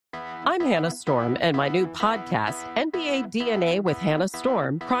I'm Hannah Storm, and my new podcast, NBA DNA with Hannah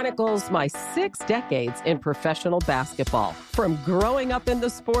Storm, chronicles my 6 decades in professional basketball. From growing up in the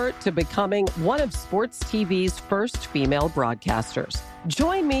sport to becoming one of sports TV's first female broadcasters.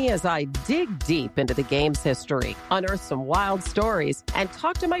 Join me as I dig deep into the game's history, unearth some wild stories, and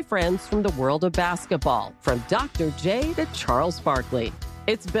talk to my friends from the world of basketball, from Dr. J to Charles Barkley.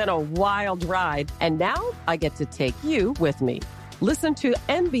 It's been a wild ride, and now I get to take you with me. Listen to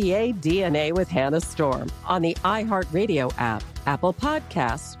NBA DNA with Hannah Storm on the iHeartRadio app, Apple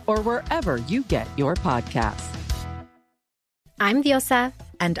Podcasts, or wherever you get your podcasts. I'm Diosa.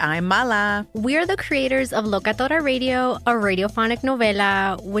 And I'm Mala. We're the creators of Locatora Radio, a radiophonic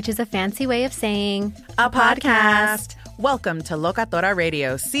novela, which is a fancy way of saying a podcast. Welcome to Locatora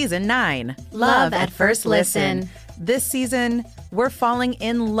Radio Season 9. Love at First Listen. This season, we're falling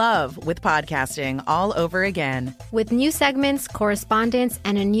in love with podcasting all over again. With new segments, correspondence,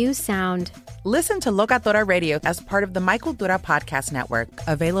 and a new sound. Listen to Locatora Radio as part of the My Cultura Podcast Network.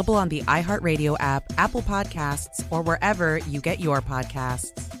 Available on the iHeartRadio app, Apple Podcasts, or wherever you get your podcasts.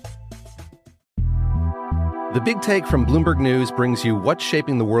 The Big Take from Bloomberg News brings you what's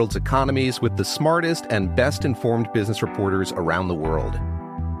shaping the world's economies with the smartest and best-informed business reporters around the world.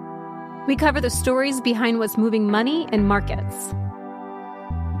 We cover the stories behind what's moving money and markets,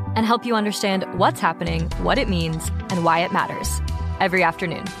 and help you understand what's happening, what it means, and why it matters every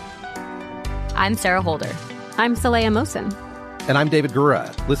afternoon. I'm Sarah Holder. I'm Saleha Mohsen. And I'm David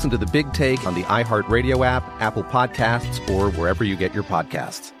Gura. Listen to The Big Take on the iHeartRadio app, Apple Podcasts, or wherever you get your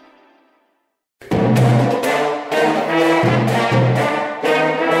podcasts.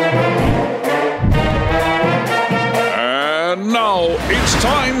 And now it's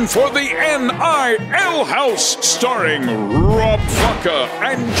time for the NIL House, starring Rob Flocka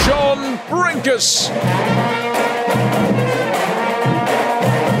and John Brinkus.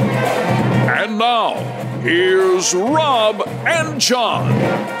 And now, here's Rob and John.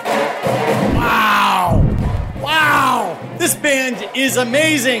 Wow! This band is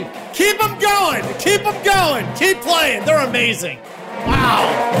amazing. Keep them going. Keep them going. Keep playing. They're amazing. Wow.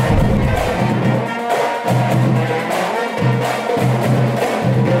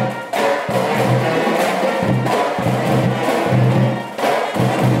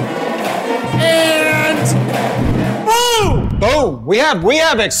 Boom! We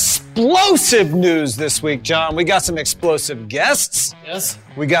have explosive news this week, John. We got some explosive guests. Yes.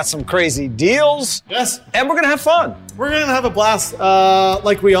 We got some crazy deals. Yes. And we're going to have fun. We're going to have a blast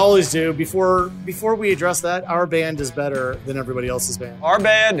like we always do. Before we address that, our band is better than everybody else's band. Our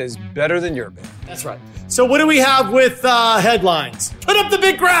band is better than your band. That's right. So what do we have with headlines? Put up the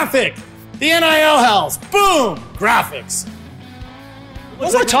big graphic. The NIL House. Boom! Graphics.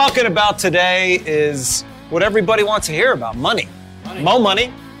 What we're talking about today is what everybody wants to hear about, money. Mo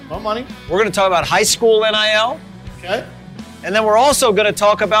money. We're going to talk about high school NIL. Okay. And then we're also going to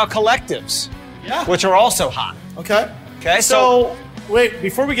talk about collectives, which are also hot. Okay. So wait,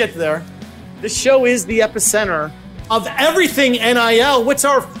 before we get there, this show is the epicenter of everything NIL. What's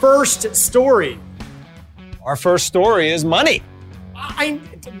our first story? Our first story is money.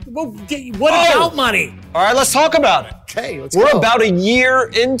 What about money? All right, let's talk about it. Okay, We're about a year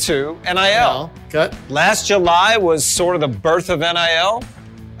into NIL. Okay. Last July was sort of the birth of NIL.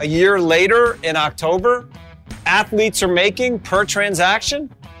 A year later, in October, athletes are making, per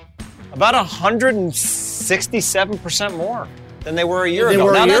transaction, about 167% more than they were a year ago.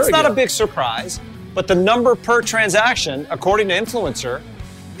 Now, that's not a big surprise, but the number per transaction, according to Influencer,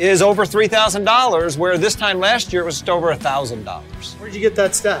 is over $3,000, where this time last year it was just over $1,000. Where'd you get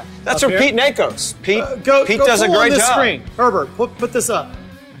that stat? That's from Pete Nakos. Pete Go does a great job. Screen. Herbert, put this up.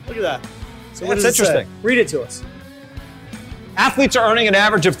 Look at that. So that's interesting. Read it to us. Athletes are earning an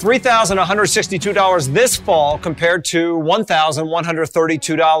average of $3,162 this fall compared to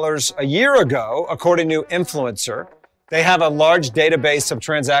 $1,132 a year ago, according to Influencer. They have a large database of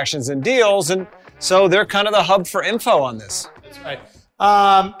transactions and deals, and so they're kind of the hub for info on this. That's right.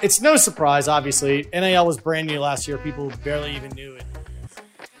 It's no surprise, obviously. NIL was brand new last year. People barely even knew it.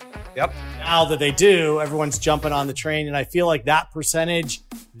 Yep. Now that they do, everyone's jumping on the train, and I feel like that percentage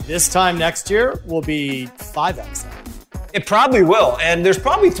this time next year will be 5x that. It probably will, and there's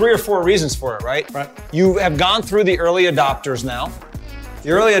probably 3 or 4 reasons for it, right? Right. You have gone through the early adopters now.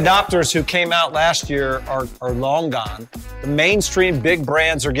 The early adopters who came out last year are long gone. The mainstream big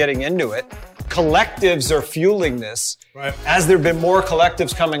brands are getting into it. Collectives are fueling this. Right. As there have been more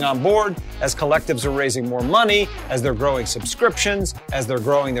collectives coming on board, as collectives are raising more money, as they're growing subscriptions, as they're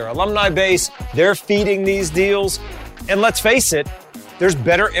growing their alumni base, they're feeding these deals. And let's face it, there's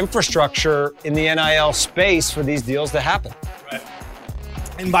better infrastructure in the NIL space for these deals to happen. Right.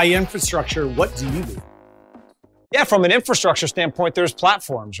 And by infrastructure, what do you do? Yeah, from an infrastructure standpoint, there's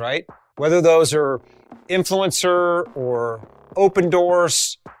platforms, right? Whether those are Influencer or Open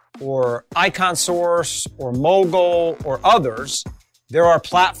Doors or Icon Source or Mogul or others, there are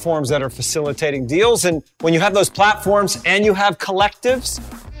platforms that are facilitating deals. And when you have those platforms and you have collectives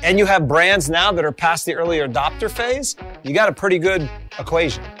and you have brands now that are past the early adopter phase, you got a pretty good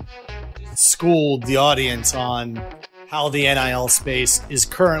equation. Schooled the audience on how the NIL space is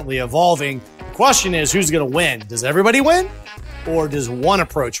currently evolving. The question is, who's going to win? Does everybody win, or does one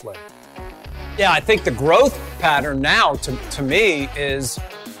approach win? Yeah, I think the growth pattern now, to me, is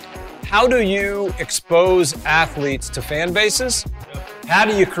how do you expose athletes to fan bases? How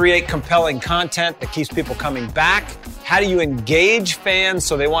do you create compelling content that keeps people coming back? How do you engage fans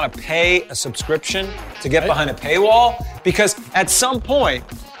so they want to pay a subscription to get behind a paywall? Because at some point,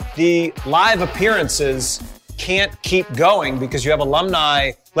 the live appearances can't keep going because you have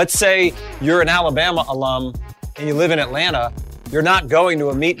alumni. Let's say you're an Alabama alum and you live in Atlanta. You're not going to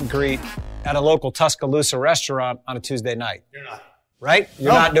a meet and greet at a local Tuscaloosa restaurant on a Tuesday night. You're not. Right?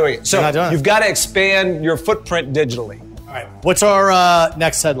 You're not doing it. So you've got to expand your footprint digitally. All right. What's our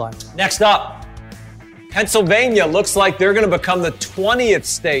next headline? Next up, Pennsylvania looks like they're going to become the 20th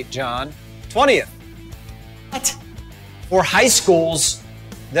state, John. 20th. What? For high schools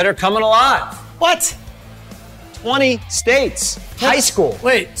that are coming alive. What? 20 states. High school.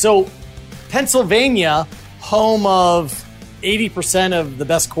 Wait, so Pennsylvania, home of 80% of the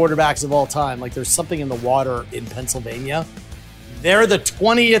best quarterbacks of all time. Like there's something in the water in Pennsylvania. They're the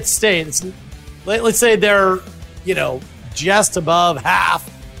 20th state. Let's say they're, just above half,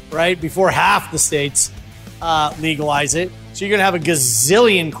 right? Before half the states legalize it. So you're going to have a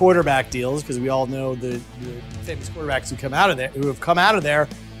gazillion quarterback deals because we all know the famous quarterbacks who have come out of there.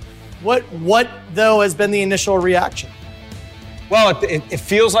 What though has been the initial reaction? Well, it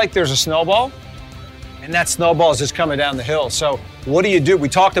feels like there's a snowball, and that snowball is just coming down the hill. So what do? We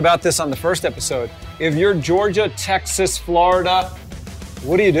talked about this on the first episode. If you're Georgia, Texas, Florida,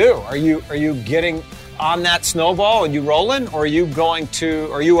 what do you do? Are you getting on that snowball and you rolling, or are you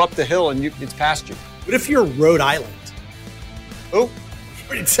up the hill and it's past you? What if you're Rhode Island? Oh,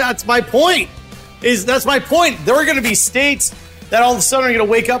 that's my point. That's my point. There are going to be states that all of a sudden are going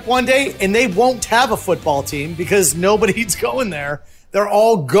to wake up one day and they won't have a football team because nobody's going there. They're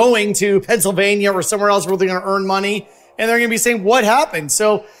all going to Pennsylvania or somewhere else where they're going to earn money, and they're going to be saying, what happened?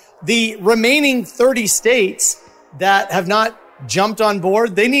 So the remaining 30 states that have not jumped on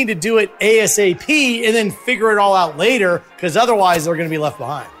board, they need to do it ASAP and then figure it all out later, because otherwise they're going to be left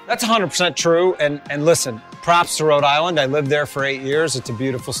behind. That's 100% true. And listen, props to Rhode Island. I lived there for 8 years. It's a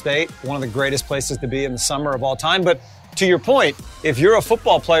beautiful state, one of the greatest places to be in the summer of all time. But to your point, if you're a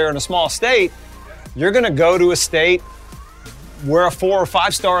football player in a small state, you're going to go to a state where a 4 or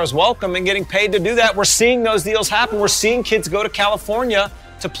 5 star is welcome and getting paid to do that. We're seeing those deals happen. We're seeing kids go to California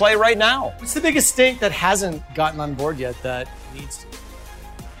to play right now. What's the biggest state that hasn't gotten on board yet that needs to?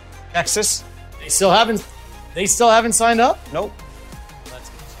 Texas. They still haven't signed up? Nope.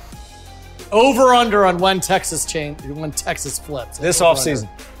 That's over under on when Texas flips. This offseason.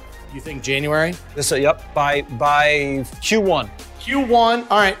 You think January? By Q1. Q1.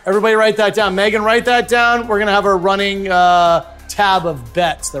 All right, everybody write that down. Megan, write that down. We're going to have a running tab of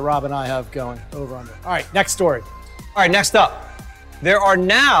bets that Rob and I have going over under. All right, next story. All right, next up. There are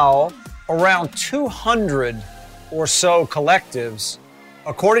now around 200 or so collectives,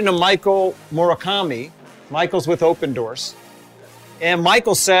 according to Michael Murakami. Michael's with Open Doors. And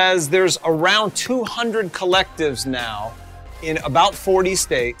Michael says there's around 200 collectives now in about 40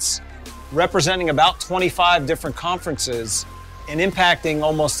 states, representing about 25 different conferences and impacting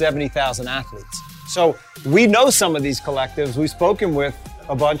almost 70,000 athletes. So we know some of these collectives. We've spoken with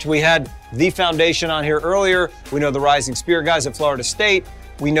a bunch. We had the Foundation on here earlier. We know the Rising Spear guys at Florida State.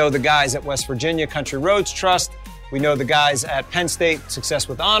 We know the guys at West Virginia Country Roads Trust. We know the guys at Penn State Success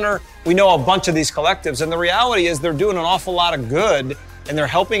with Honor. We know a bunch of these collectives. And the reality is they're doing an awful lot of good, and they're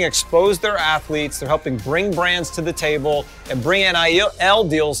helping expose their athletes. They're helping bring brands to the table and bring NIL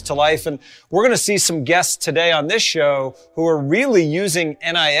deals to life. And we're going to see some guests today on this show who are really using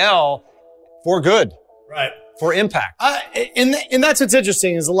NIL for good. Right. For impact. And that's what's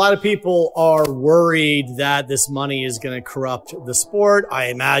interesting is a lot of people are worried that this money is going to corrupt the sport. I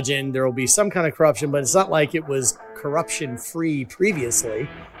imagine there will be some kind of corruption, but it's not like it was corruption-free previously.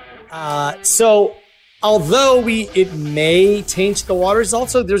 So although it may taint the waters,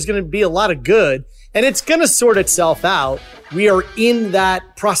 also there's going to be a lot of good, and it's going to sort itself out. We are in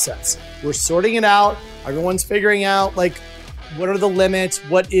that process. We're sorting it out. Everyone's figuring out, what are the limits?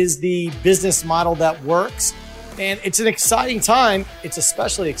 What is the business model that works? And it's an exciting time. It's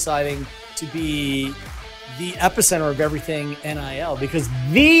especially exciting to be the epicenter of everything NIL, because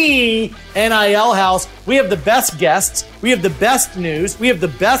the NIL house, we have the best guests, we have the best news, we have the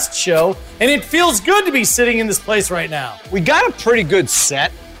best show, and it feels good to be sitting in this place right now. We got a pretty good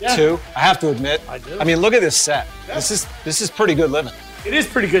set, too, I have to admit. I do. I mean, look at this set. Yeah. This is pretty good living. It is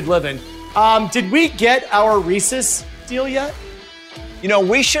pretty good living. Did we get our Reese's deal yet? You know,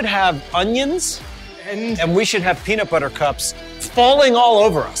 we should have onions and we should have peanut butter cups falling all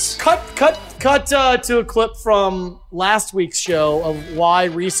over us. Cut to a clip from last week's show of why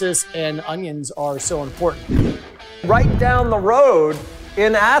Reese's and onions are so important. Right down the road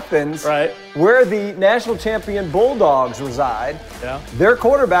in Athens, right, where the national champion Bulldogs reside, their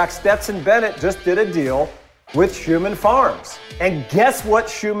quarterback Stetson Bennett just did a deal with Schumann Farms. And guess what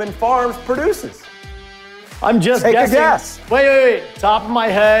Schumann Farms produces? I'm just Take guessing. a guess. Wait. Top of my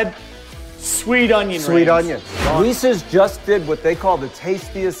head, sweet onion Sweet rings. onion. Reese's just did what they call the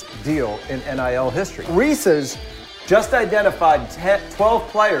tastiest deal in NIL history. Reese's just identified 12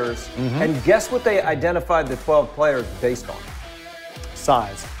 players, and guess what they identified the 12 players based on?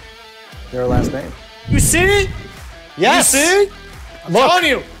 Size. Their last name. You see it? Yes. You see it? I'm telling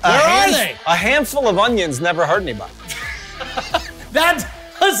you. Where are they? A handful of onions never hurt anybody.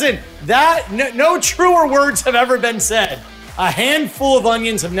 No truer words have ever been said. A handful of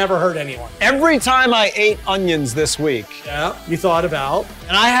onions have never hurt anyone. Every time I ate onions this week, you thought about.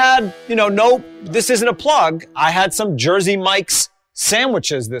 And I had, this isn't a plug. I had some Jersey Mike's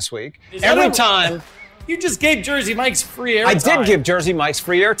sandwiches this week. Every time. You just gave Jersey Mike's free airtime. I did give Jersey Mike's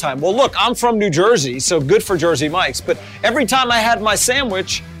free airtime. Well, look, I'm from New Jersey, so good for Jersey Mike's. But every time I had my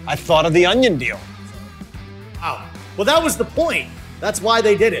sandwich, I thought of the onion deal. Wow. Well, that was the point. That's why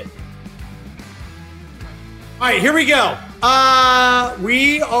they did it. All right, here we go.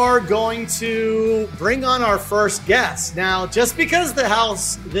 We are going to bring on our first guest. Now, just because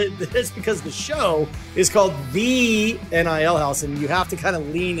the show is called The NIL House, and you have to kind of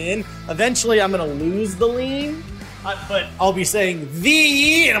lean in. Eventually, I'm going to lose the lean, but I'll be saying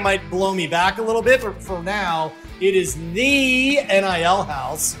the, and it might blow me back a little bit. But for now, it is The NIL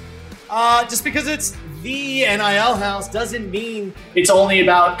House. Just because it's The NIL House doesn't mean it's only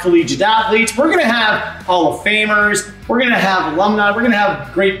about collegiate athletes. We're going to have Hall of Famers. We're going to have alumni. We're going to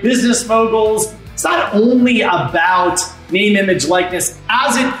have great business moguls. It's not only about name, image, likeness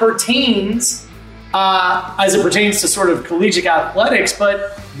as it pertains to sort of collegiate athletics,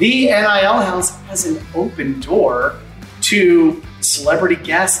 but The NIL House has an open door to celebrity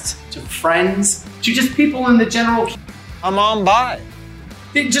guests, to friends, to just people in the general. I'm on by.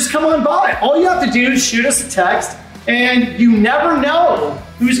 Just come on by. All you have to do is shoot us a text, and you never know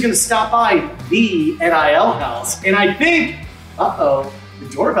who's going to stop by The NIL House. And I think, the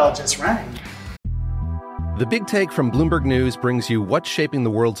doorbell just rang. The Big Take from Bloomberg News brings you what's shaping the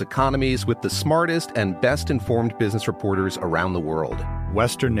world's economies with the smartest and best-informed business reporters around the world.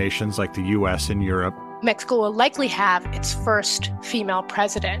 Western nations like the U.S. and Europe. Mexico will likely have its first female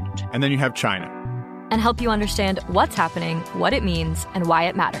president. And then you have China. And help you understand what's happening, what it means, and why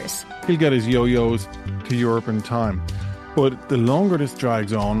it matters. He'll get his yo-yos to Europe in time. But the longer this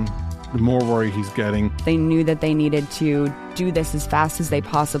drags on, the more worry he's getting. They knew that they needed to do this as fast as they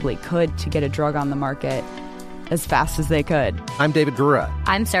possibly could to get a drug on the market as fast as they could. I'm David Gura.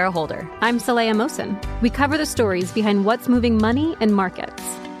 I'm Sarah Holder. I'm Saleha Mohsen. We cover the stories behind what's moving money and markets.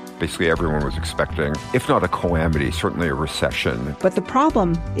 Basically, everyone was expecting, if not a calamity, certainly a recession. But the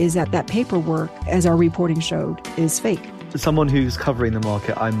problem is that paperwork, as our reporting showed, is fake. As someone who's covering the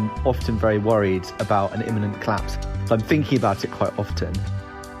market, I'm often very worried about an imminent collapse. So I'm thinking about it quite often.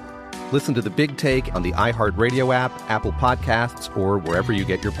 Listen to The Big Take on the iHeartRadio app, Apple Podcasts, or wherever you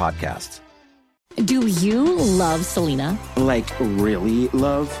get your podcasts. Do you love Selena? Like, really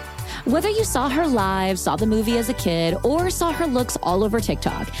love? Whether you saw her live, saw the movie as a kid, or saw her looks all over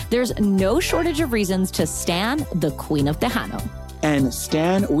TikTok, there's no shortage of reasons to stan the Queen of Tejano. And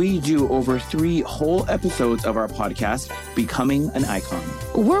Stan, we do over 3 whole episodes of our podcast, Becoming an Icon.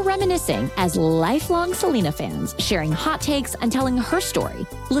 We're reminiscing as lifelong Selena fans, sharing hot takes and telling her story.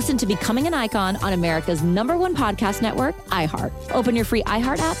 Listen to Becoming an Icon on America's #1 podcast network, iHeart. Open your free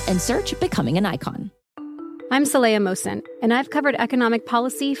iHeart app and search Becoming an Icon. I'm Saleha Mohsen, and I've covered economic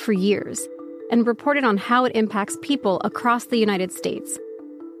policy for years and reported on how it impacts people across the United States.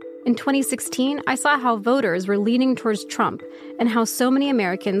 In 2016, I saw how voters were leaning towards Trump and how so many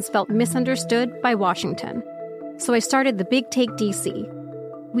Americans felt misunderstood by Washington. So I started the Big Take DC.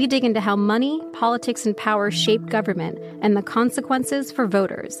 We dig into how money, politics, and power shape government and the consequences for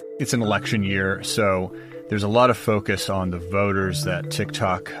voters. It's an election year, so there's a lot of focus on the voters that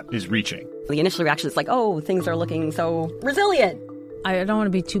TikTok is reaching. The initial reaction is like, oh, things are looking so resilient. I don't want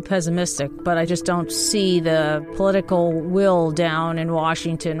to be too pessimistic, but I just don't see the political will down in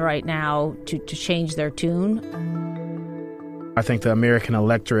Washington right now to change their tune. I think the American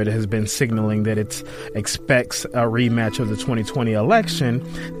electorate has been signaling that it expects a rematch of the 2020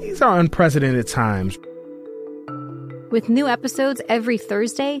 election. These are unprecedented times. With new episodes every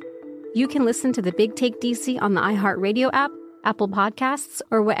Thursday, you can listen to The Big Take DC on the iHeartRadio app, Apple Podcasts,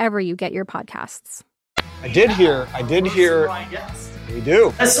 or wherever you get your podcasts. I did hear. We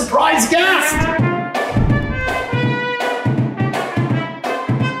do. A surprise guest!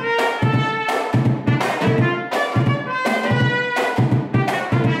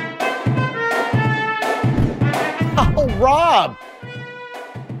 Oh, Rob!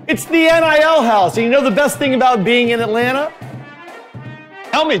 It's the NIL house. And you know the best thing about being in Atlanta?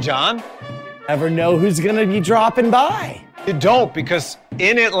 Tell me, John. Never know who's going to be dropping by. You don't, because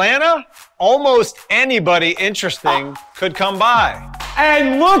in Atlanta, almost anybody interesting could come by.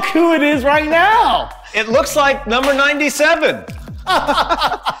 And look who it is right now. It looks like number 97.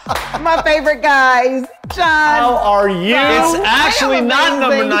 My favorite guys. John. How are you? It's actually not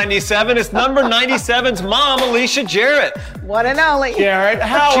number 97. It's number 97's mom, Alicia Jarrett. One and only. Jarrett,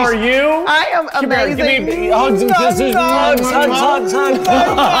 how are you? I am amazing. Give me hugs and kisses. Hugs. All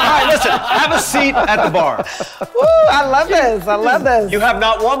right, listen, have a seat at the bar. Woo, I love this. You have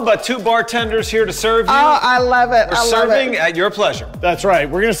not one but two bartenders here to serve you. Oh, I love it. We're serving at your pleasure. That's right.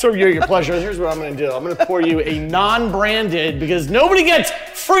 We're going to serve you at your pleasure. Here's what I'm going to do. I'm going to pour you a non-branded, because nobody gets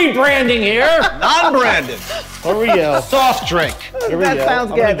free branding here. Non-branded. Here we go. Soft drink. Here we that go.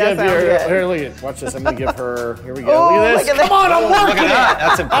 Sounds good. That sounds good. Here, look at. Watch this. I'm going to give her. Here we go. Ooh, look at this. Come on, I'm working it.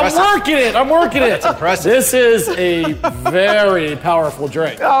 That's impressive. I'm working it. That's impressive. This is a very powerful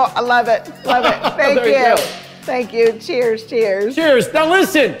drink. Oh, I love it. Thank you. Thank you. Cheers. Cheers. Now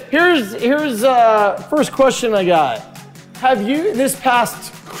listen. Here's first question I got. Have you, this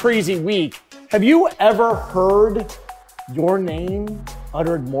past crazy week, have you ever heard your name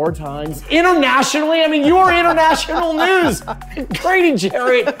uttered more times internationally? I mean, you are international news. Grady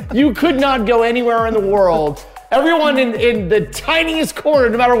Jarrett, you could not go anywhere in the world. Everyone in the tiniest corner,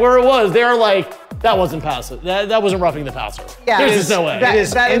 no matter where it was, they're like, that wasn't passive. That wasn't roughing the passer. Yeah, there's just no way. It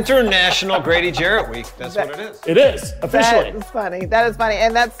is International Grady Jarrett Week. That's what it is. It is, officially. That is funny.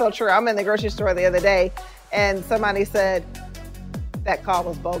 And that's so true. I'm in the grocery store the other day, and somebody said, that call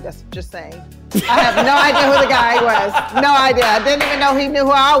was bogus, just saying. I have no idea who the guy was. No idea. I didn't even know he knew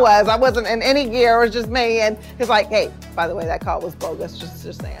who I was. I wasn't in any gear. It was just me. And he's like, hey, by the way, that call was bogus.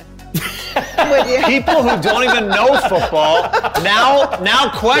 Just saying. People who don't even know football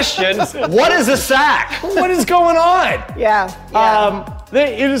now question, what is a sack? What is going on? Yeah.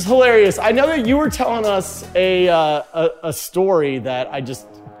 It is hilarious. I know that you were telling us a story that I just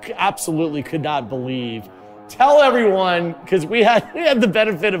absolutely could not believe. Tell everyone, because we had the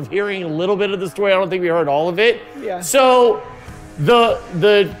benefit of hearing a little bit of the story. I don't think we heard all of it. Yeah. So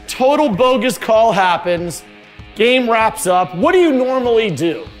the total bogus call happens. Game wraps up. What do you normally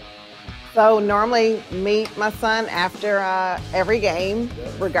do? So normally meet my son after every game,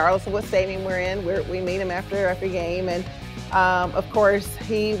 regardless of what stadium we're in. We meet him after every game. And of course,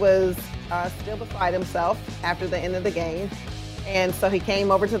 he was still beside himself after the end of the game. And so he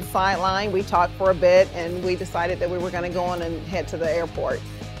came over to the sideline. We talked for a bit, and we decided that we were going to go on and head to the airport.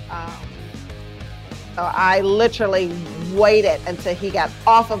 So I literally waited until he got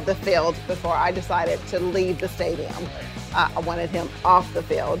off of the field before I decided to leave the stadium. I wanted him off the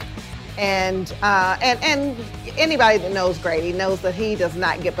field. And anybody that knows Grady knows that he does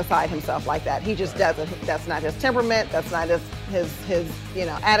not get beside himself like that. He just doesn't. That's not his temperament. That's not his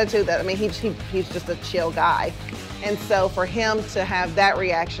attitude. He's just a chill guy. And so for him to have that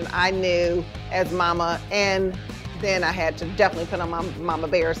reaction, I knew as mama, and then I had to definitely put on my Mama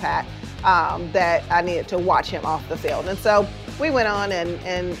Bear's hat, that I needed to watch him off the field. And so we went on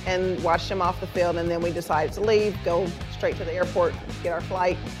and watched him off the field, and then we decided to leave, go straight to the airport, get our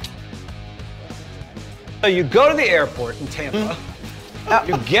flight. So you go to the airport in Tampa,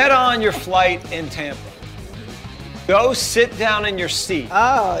 you get on your flight in Tampa, go sit down in your seat.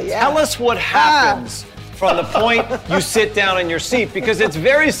 Oh, yeah. Tell us what happens from the point you sit down in your seat, because it's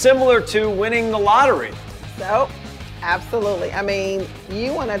very similar to winning the lottery. So, absolutely. I mean,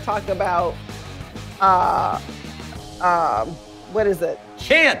 you want to talk about, what is it?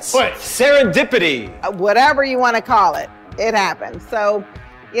 Chance. What? Serendipity. Whatever you want to call it, it happened. So,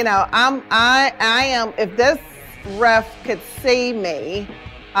 I am, if this ref could see me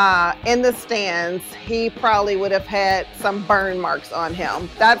in the stands, he probably would have had some burn marks on him.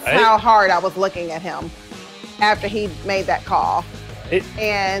 That's how hard I was looking at him. after he made that call.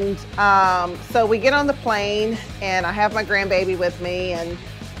 And so we get on the plane, and I have my grandbaby with me, and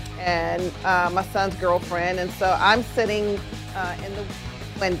my son's girlfriend. And so I'm sitting in the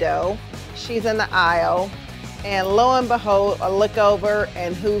window. She's in the aisle. And lo and behold, I look over,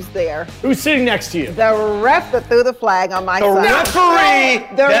 and who's there? Who's sitting next to you? The ref that threw the flag on my side. The referee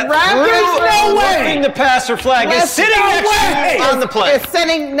The ref is no way. The passer flag is sitting next to you on the plane. Is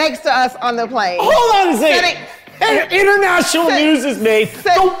sitting next to us on the plane. Hold on a second. International news is made.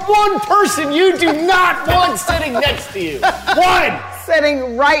 The one person you do not want sitting next to you. One.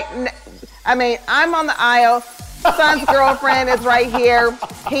 Sitting right. I'm on the aisle. Son's girlfriend is right here.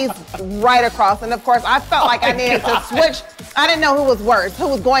 He's right across. And of course, I felt like I needed to switch. I didn't know who was worse, who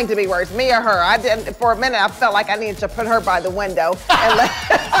was going to be worse, me or her. I didn't. For a minute, I felt like I needed to put her by the window.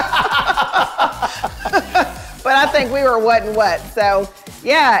 But I think we were what and what. So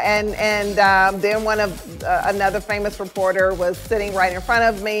yeah, and then another famous reporter was sitting right in front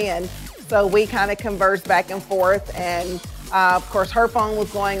of me, and so we kind of conversed back and forth. And of course, her phone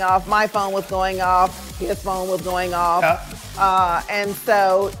was going off, my phone was going off, his phone was going off. And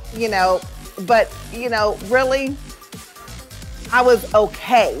so, really, I was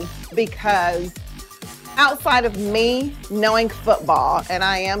okay because outside of me knowing football, and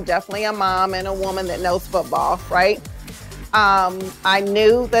I am definitely a mom and a woman that knows football, right? I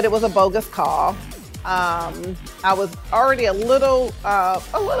knew that it was a bogus call. I was already a little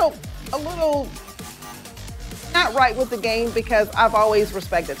not right with the game because I've always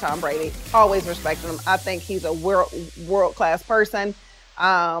respected Tom Brady. Always respected him. I think he's a world-class person.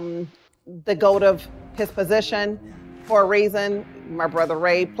 The GOAT of his position for a reason. My brother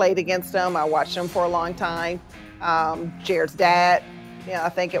Ray played against him. I watched him for a long time. Jared's dad, I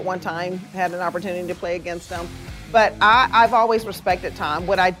think at one time had an opportunity to play against him. But I've always respected Tom.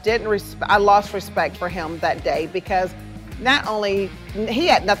 What I didn't I lost respect for him that day because not only he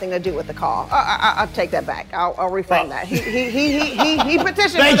had nothing to do with the call. I'll take that back. I'll reframe that. He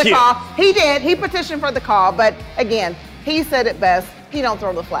petitioned for the call. He did. He petitioned for the call. But again, he said it best. He don't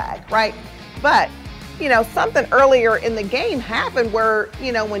throw the flag, right? But something earlier in the game happened where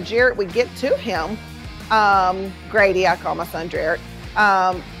when Jared would get to him, Grady, I call my son Jared.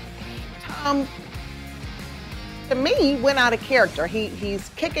 Tom, to me, went out of character. He's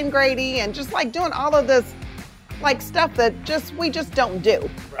kicking Grady and just like doing all of this. Like stuff that we just don't do.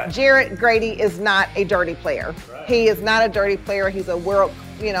 Right. Jared Grady is not a dirty player. Right. He is not a dirty player. He's a world,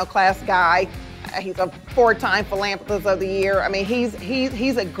 class guy. He's a 4-time philanthropist of the year. I mean,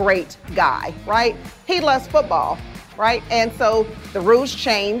 he's a great guy, right? He loves football, right? And so the rules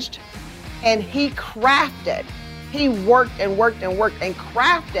changed, and he crafted. He worked and worked and worked and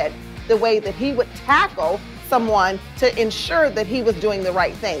crafted the way that he would tackle someone to ensure that he was doing the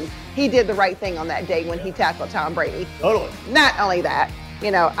right thing. He did the right thing on that day when he tackled Tom Brady. Totally. Not only that,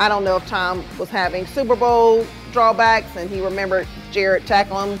 I don't know if Tom was having Super Bowl drawbacks and he remembered Jared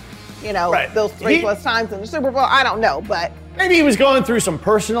tackling him, those 3+ times in the Super Bowl. I don't know, but maybe he was going through some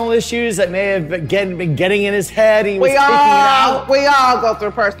personal issues that may have been getting in his head. He was kicking it out. We all go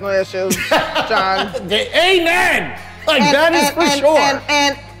through personal issues, John. Amen. That is for sure.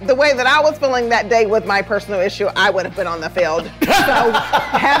 And the way that I was feeling that day with my personal issue, I would have been on the field. So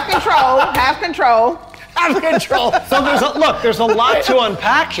have control. So there's a lot to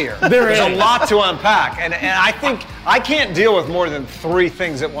unpack here. There's a lot to unpack. And I think I can't deal with more than 3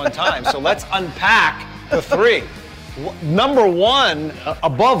 things at one time. So let's unpack the 3. Number 1,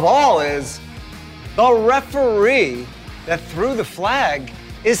 above all, is the referee that threw the flag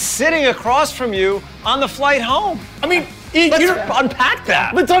is sitting across from you on the flight home. I mean, let's unpack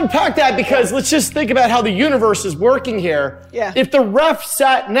that. Let's unpack that because let's just think about how the universe is working here. Yeah. If the ref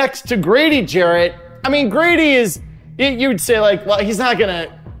sat next to Grady Jarrett, Grady is, you would say well, he's not going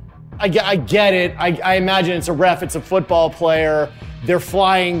to, I get it. I imagine it's a ref, it's a football player. They're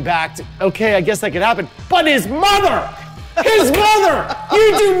flying back to, okay, I guess that could happen. But his mother!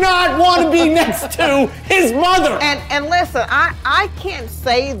 You do not want to be next to his mother. And listen, I can't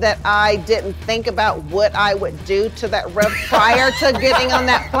say that I didn't think about what I would do to that ref prior to getting on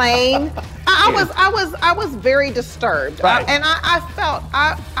that plane. I was very disturbed. Right. And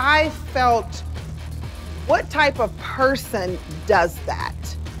I felt what type of person does that?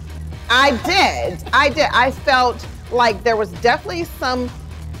 I did. I felt like there was definitely some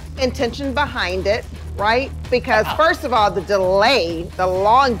intention behind it. Right? Because first of all, the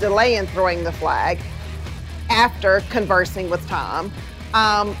long delay in throwing the flag after conversing with Tom,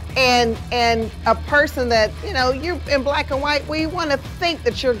 and a person that, you're in black and white, we want to think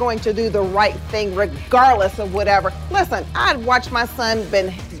that you're going to do the right thing regardless of whatever. Listen, I'd watched my son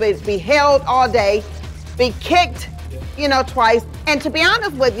be held all day be kicked, twice. And to be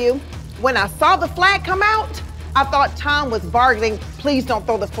honest with you, when I saw the flag come out, I thought Tom was bargaining, please don't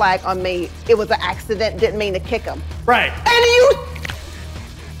throw the flag on me. It was an accident, didn't mean to kick him. Right. And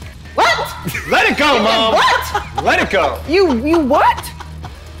what? Let it go, Mom. What? Let it go. You what?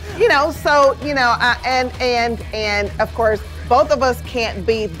 And of course, both of us can't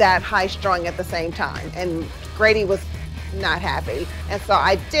be that high-strung at the same time. And Grady was not happy. And so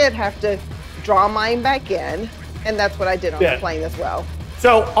I did have to draw mine back in. And that's what I did on the plane as well.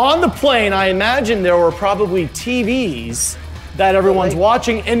 So on the plane, I imagine there were probably TVs that everyone's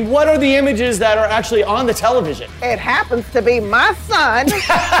watching. And what are the images that are actually on the television? It happens to be my son,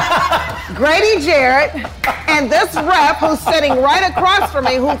 Grady Jarrett, and this ref who's sitting right across from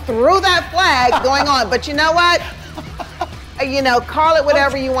me who threw that flag going on. But you know what? Call it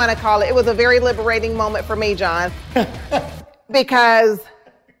whatever you want to call it. It was a very liberating moment for me, John, because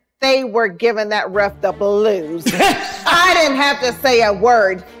they were giving that ref the blues. I didn't have to say a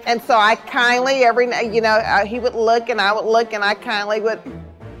word. And so I kindly, he would look and I would look and I kindly would,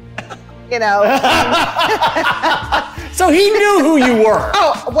 So he knew who you were.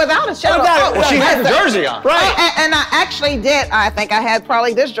 Oh, without a shadow. Well, she had the jersey on. Right. And I actually did. I think I had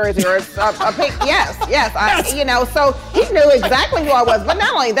probably this jersey or a pink. Yes. So he knew exactly who I was. But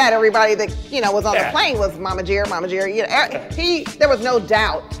not only that, everybody that, was on the plane was Mama Jerry. There was no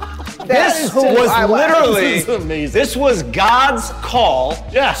doubt. This was God's call.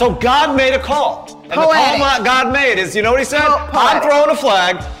 Yeah. So God made a call. And the call God made is, you know what he said? I'm throwing a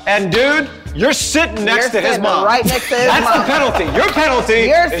flag, and dude, you're sitting next to his mom. Right next to his mom. That's the penalty. Your penalty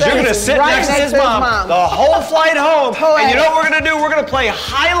is you're going to sit next to his mom the whole flight home. Poetic. And you know what we're going to do? We're going to play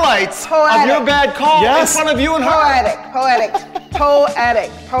highlights of your bad call in front of you and her. Poetic.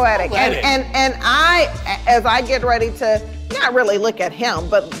 And I, as I get ready to not really look at him,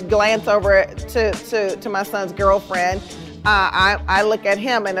 but glance over to my son's girlfriend, I look at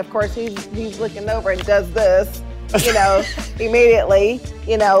him, and of course he's looking over and does this, immediately,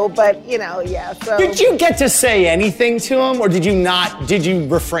 So did you get to say anything to him, or did you not? Did you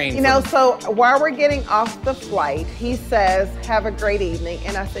refrain? So while we're getting off the flight, he says, "Have a great evening,"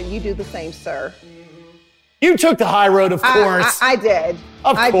 and I said, "You do the same, sir." You took the high road, of course. I did.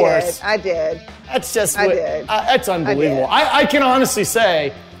 Of course. I did. That's just that's unbelievable. I can honestly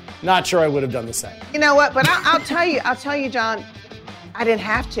say, not sure I would have done the same. You know what? But I'll tell you, John, I didn't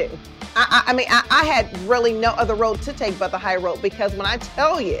have to. I had really no other road to take but the high road, because when I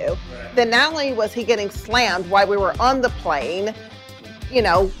tell you that not only was he getting slammed while we were on the plane,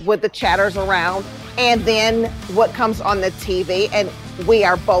 with the chatters around, and then what comes on the TV, and we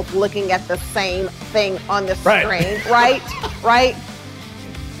are both looking at the same thing on the screen, right?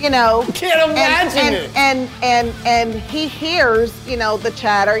 Can't imagine it. And he hears, the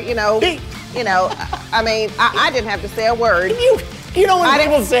chatter, I didn't have to say a word. You know when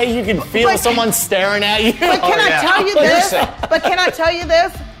people say you can feel someone staring at you? But can I tell you this? But can I tell you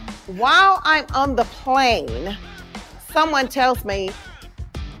this? While I'm on the plane, someone tells me,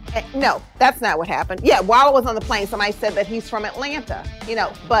 no, that's not what happened. Yeah, while I was on the plane, somebody said that he's from Atlanta,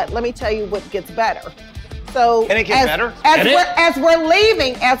 but let me tell you what gets better. So can it get better? As we're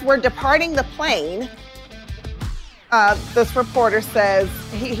leaving, as we're departing the plane, this reporter says,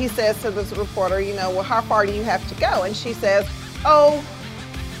 he says to this reporter, well, how far do you have to go? And she says,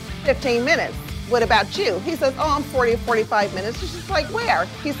 15 minutes. What about you? He says, I'm 40 or 45 minutes. And she's like, where?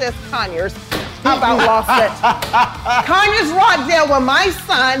 He says, Conyers. I about lost it. Conyers, Rockdale, where my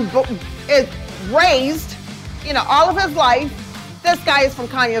son is raised, all of his life. This guy is from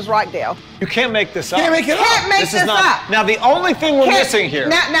Conyers, Rockdale. You can't make this up. Can't make this up. Now, the only thing we're missing here.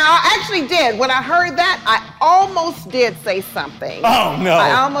 Now, I actually did. When I heard that, I almost did say something. Oh, no.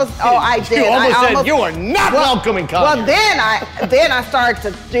 I did. You almost said you are not welcome in Conyers. Well, then I started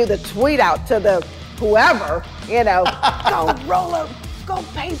to do the tweet out to the whoever, go roll up, go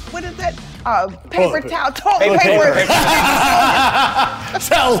paper, what is it? Paper towel, toilet paper.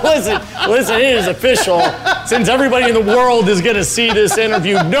 So listen, it is official. Since everybody in the world is going to see this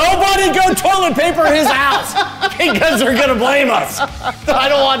interview, nobody go toilet paper his house because they're going to blame us. So I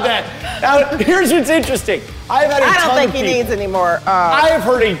don't want that. Now, here's what's interesting. I don't think he needs any more. I have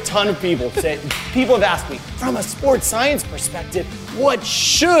heard a ton of people say, people have asked me, from a sports science perspective, what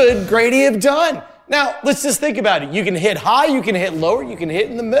should Grady have done? Now, let's just think about it. You can hit high, you can hit lower, you can hit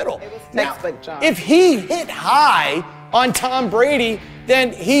in the middle. Now, if he hit high on Tom Brady,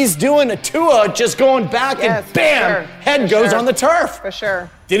 then he's doing a Tua, just going back and bam, head goes on the turf. For sure.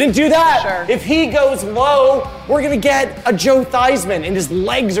 Didn't do that. For sure. If he goes low, we're going to get a Joe Theismann, and his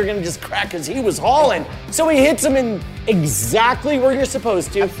legs are going to just crack because he was hauling. So he hits him in exactly where you're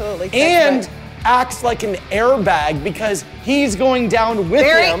supposed to. Absolutely. And acts like an airbag because he's going down with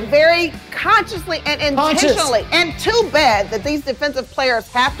him. Very consciously and intentionally. And too bad that these defensive players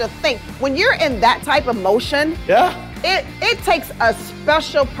have to think. When you're in that type of motion, it takes a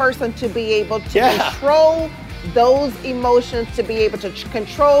special person to be able to control those emotions, to be able to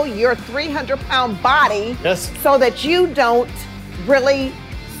control your 300-pound body so that you don't really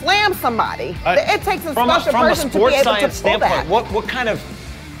slam somebody. It takes a special person to be able to pull that. From a sports science standpoint, what kind of,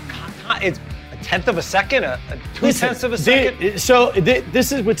 it's a tenth of a second, a two-tenths of a second?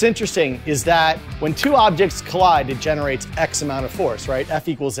 This is what's interesting, is that when two objects collide, it generates X amount of force, right? F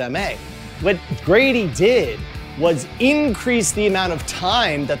equals ma. What Grady did was increase the amount of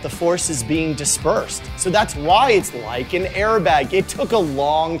time that the force is being dispersed. So that's why it's like an airbag. It took a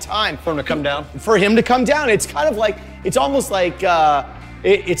long time for him to come down. It's kind of like, it's almost like,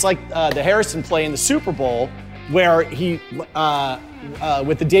 it's like the Harrison play in the Super Bowl where he,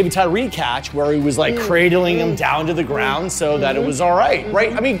 with the David Tyree catch, where he was like cradling him down to the ground so that it was all right,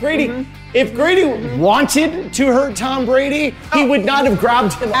 right? I mean, Grady, if Grady wanted to hurt Tom Brady, he would not have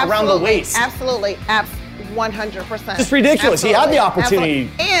grabbed him around the waist. Absolutely. 100%. It's ridiculous. Absolutely. He had the opportunity.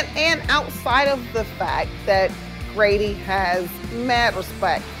 And outside of the fact that Grady has mad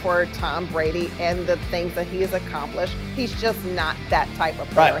respect for Tom Brady and the things that he has accomplished, he's just not that type of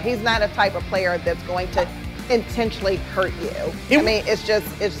player. Right. He's not a type of player that's going to intentionally hurt you. I mean, he's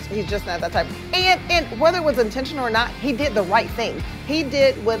just not that type. And whether it was intentional or not, he did the right thing. He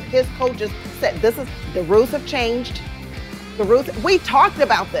did what his coaches said. The rules have changed. We talked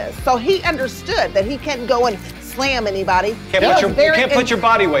about this, so he understood that he can't go and slam anybody. You can't put your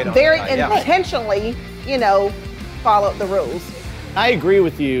body weight on. Very intentionally, followed the rules. I agree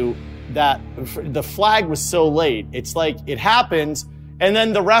with you that the flag was so late. It's like it happens, and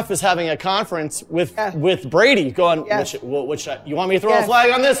then the ref is having a conference with Brady, going, you want me to throw a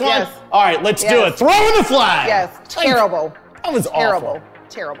flag on this one? Yes. All right, let's do it. Throw in the flag. Yes, terrible. That was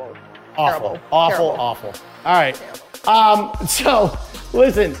terrible. Awful. All right. So,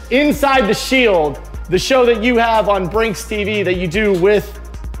 listen, Inside the Shield, the show that you have on Brinks TV that you do with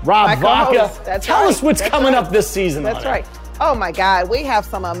Rob Vaca. Tell us what's coming up this season. That's right. Oh my God, we have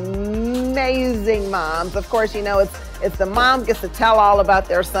some amazing moms. Of course, it's the mom gets to tell all about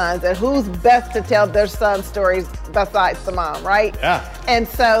their sons, and who's best to tell their son stories besides the mom, right? Yeah. And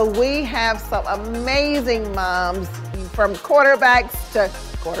so we have some amazing moms, from quarterbacks to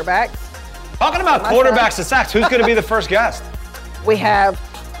quarterbacks. Talking about quarterbacks to sacks, who's going to be the first guest? We have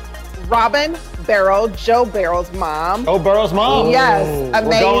Robin Barrow, Joe Barrow's mom. Joe Barrow's mom? Yes,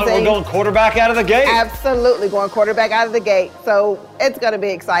 amazing. We're going quarterback out of the gate. Absolutely, going quarterback out of the gate. So it's going to be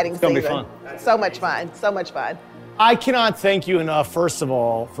exciting season. It's going to be fun. So much fun. I cannot thank you enough, first of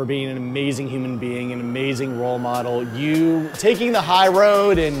all, for being an amazing human being, an amazing role model. You taking the high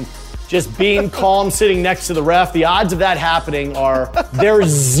road and just being calm, sitting next to the ref. The odds of that happening they're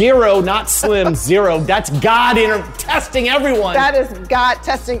zero, not slim, zero. That's God testing everyone. That is God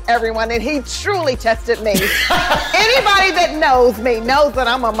testing everyone, and he truly tested me. Anybody that knows me knows that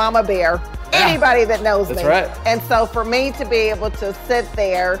I'm a mama bear. Yeah. Anybody that knows me. That's right. And so for me to be able to sit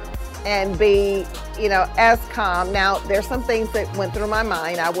there and be, as calm. Now, there's some things that went through my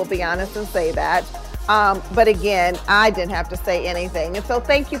mind. I will be honest and say that. But again, I didn't have to say anything. And so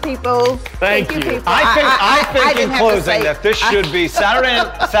thank you, people. Thank you. People. I think in closing that this should be Saturday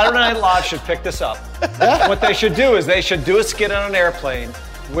Night Live should pick this up. What they should do is they should do a skit on an airplane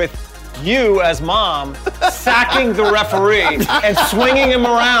with you as mom sacking the referee and swinging him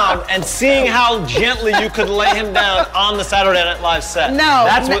around and seeing how gently you could lay him down on the Saturday Night Live set.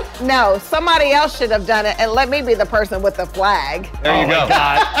 No, somebody else should have done it, and let me be the person with the flag. There you go.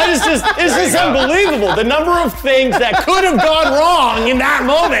 God. It's just unbelievable. The number of things that could have gone wrong in that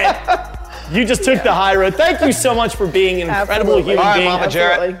moment. You just took the high road. Thank you so much for being an incredible human being. All right, Mama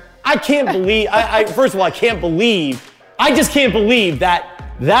Jarrett. I can't believe, first of all, I just can't believe that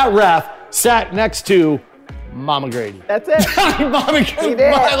ref sat next to Mama Grady. That's it. Mama Grady. He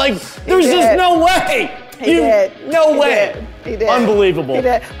did. There's just no way. He did. No way. He did. Unbelievable. He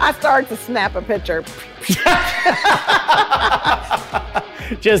did. I started to snap a picture.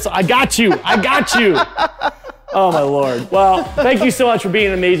 I got you. Oh, my Lord. Well, thank you so much for being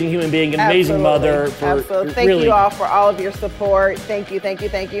an amazing human being, an amazing mother. Absolutely. Thank you all for all of your support. Thank you.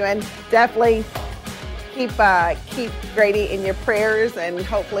 And definitely keep Grady in your prayers, and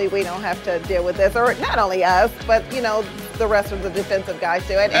hopefully we don't have to deal with this, or not only us, but the rest of the defensive guys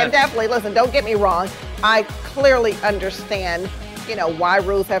too. And definitely, listen, don't get me wrong. I clearly understand, why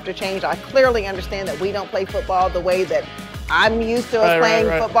rules have to change. I clearly understand that we don't play football the way that I'm used to playing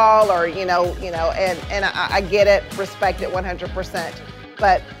football, or and I get it, respect it 100%.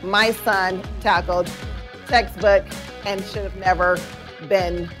 but my son tackled textbook and should have never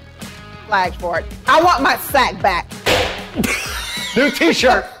been flagged for it. I want my sack back. New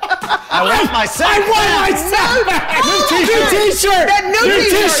t-shirt. I want my sack back. New t-shirt. New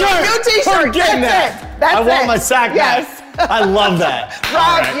t-shirt. We're getting that. That's I want it. my sack Yes. back. I love that.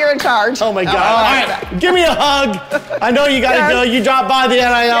 Rob, you're in charge. Oh my God. All right. Give me a hug. I know you got to go. You dropped by the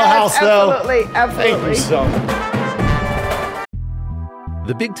NIL house, though. Absolutely. Thank you so much.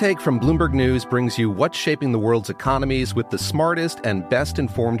 The Big Take from Bloomberg News brings you what's shaping the world's economies with the smartest and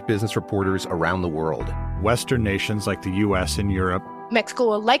best-informed business reporters around the world. Western nations like the U.S. and Europe. Mexico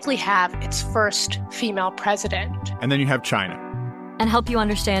will likely have its first female president. And then you have China. And help you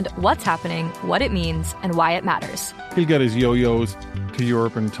understand what's happening, what it means, and why it matters. He'll get his yo-yos to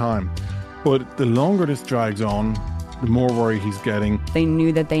Europe in time. But the longer this drags on, the more worried he's getting. They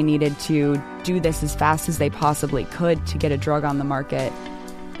knew that they needed to do this as fast as they possibly could to get a drug on the market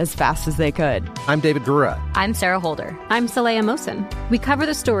as fast as they could. I'm David Gura. I'm Sarah Holder. I'm Saleha Mohsen. We cover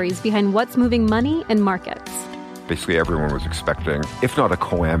the stories behind what's moving money and markets. Basically, everyone was expecting, if not a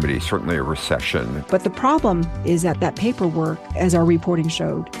calamity, certainly a recession. But the problem is that paperwork, as our reporting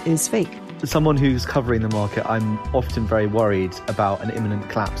showed, is fake. As someone who's covering the market, I'm often very worried about an imminent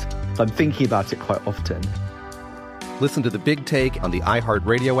collapse. So I'm thinking about it quite often. Listen to The Big Take on the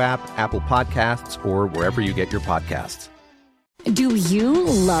iHeartRadio app, Apple Podcasts, or wherever you get your podcasts. Do you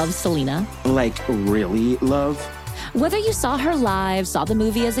love Selena? Like, really love? Whether you saw her live, saw the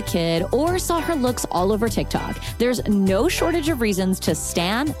movie as a kid, or saw her looks all over TikTok, there's no shortage of reasons to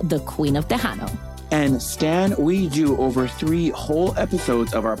stan the Queen of Tejano. And Stan, we do over 3 whole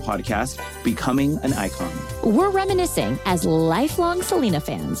episodes of our podcast, Becoming an Icon. We're reminiscing as lifelong Selena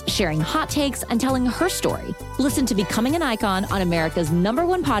fans, sharing hot takes and telling her story. Listen to Becoming an Icon on America's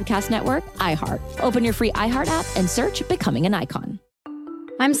 #1 podcast network, iHeart. Open your free iHeart app and search Becoming an Icon.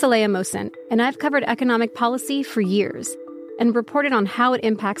 I'm Saleha Mohsen, and I've covered economic policy for years and reported on how it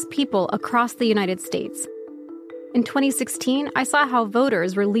impacts people across the United States. In 2016, I saw how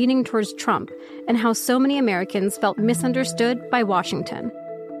voters were leaning towards Trump and how so many Americans felt misunderstood by Washington.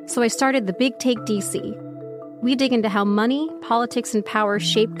 So I started the Big Take DC. We dig into how money, politics, and power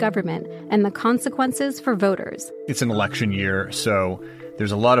shape government and the consequences for voters. It's an election year, so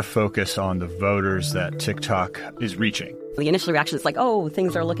there's a lot of focus on the voters that TikTok is reaching. The initial reaction is like, oh,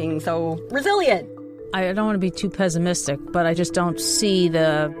 things are looking so resilient. I don't want to be too pessimistic, but I just don't see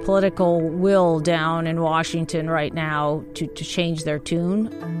the political will down in Washington right now to change their tune.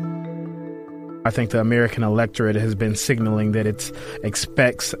 I think the American electorate has been signaling that it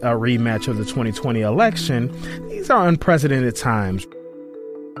expects a rematch of the 2020 election. These are unprecedented times.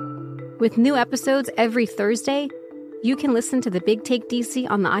 With new episodes every Thursday, you can listen to the Big Take DC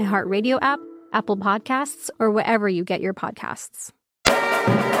on the iHeartRadio app, Apple Podcasts, or wherever you get your podcasts.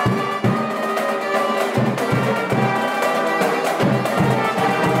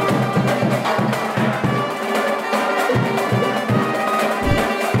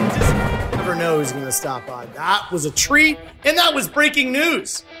 Never know who's going to stop by. That was a treat, and that was breaking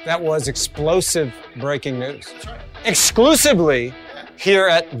news. That was explosive breaking news. Exclusively here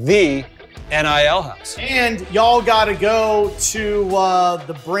at the NIL house. And y'all got to go to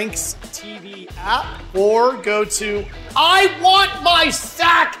the Brinks TV app or go to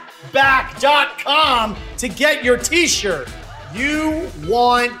iwantmysackback.com to get your t-shirt. You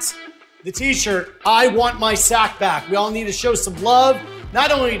want the t-shirt, I Want My Sack Back. We all need to show some love,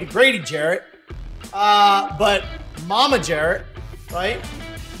 not only to Grady Jarrett, but Mama Jarrett, right?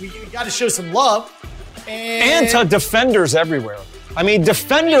 We got to show some love. And to defenders everywhere. I mean,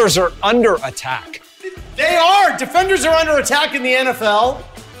 defenders are under attack. They are. Defenders are under attack in the NFL,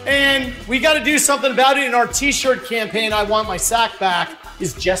 and we got to do something about it in our t-shirt campaign. I Want My Sack Back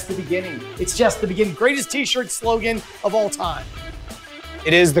is just the beginning. It's just the beginning. Greatest t-shirt slogan of all time.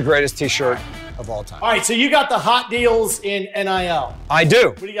 It is the greatest t-shirt of all time. All right, so you got the hot deals in NIL. I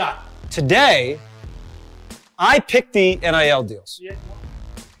do. What do you got? Today, I picked the NIL deals. Yeah.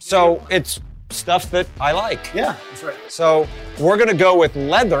 So it's stuff that I like. Yeah, that's right. So we're going to go with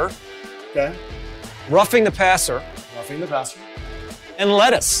leather, Okay. roughing the passer, Roughing the passer. and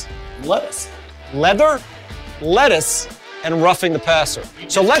lettuce. Lettuce. Leather, lettuce, and roughing the passer.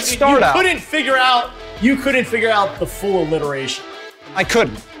 So let's start out. You couldn't figure out the full alliteration. I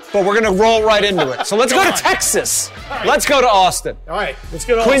couldn't, but we're going to roll right into it. So let's go to Texas. Right. Let's go to Austin. All right, let's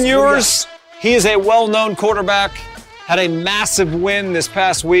go to Quinn Austin. Ewers, he is a well-known quarterback, had a massive win this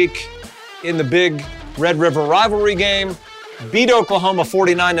past week in the big Red River rivalry game, beat Oklahoma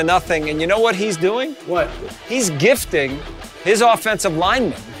 49-0, and you know what he's doing? What? He's gifting his offensive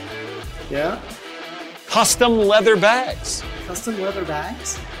linemen Yeah? custom leather bags. Custom leather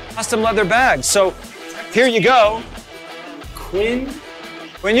bags? Custom leather bags. So here you go. Quinn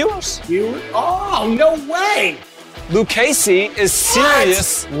Ewers. Oh, no way. Lucchese is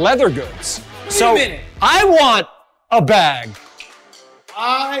serious leather goods. Wait a minute. I want a bag.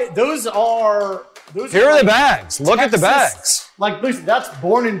 Those are Here are the bags. Look at the bags. Like, listen, that's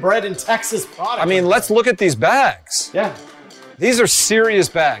born and bred in Texas product. I mean, let's look at these bags. Yeah. These are serious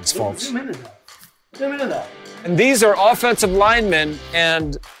bags, folks. Zoom into that. And these are offensive linemen,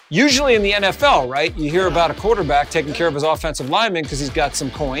 and usually in the NFL, right, you hear about a quarterback taking care of his offensive lineman because he's got some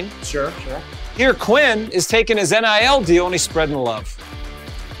coin. Sure. Here, Quinn is taking his NIL deal and he's spreading the love.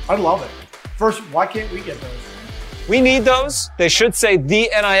 I love it. First, why can't we get those? We need those. They should say the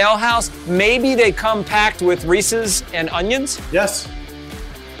NIL house. Maybe they come packed with Reese's and onions. Yes.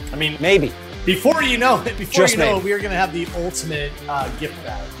 I mean, maybe. Before you know it, maybe. we are going to have the ultimate gift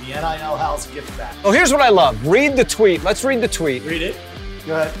bag, the NIL house gift bag. Oh, here's what I love. Read the tweet. Let's read the tweet. Read it.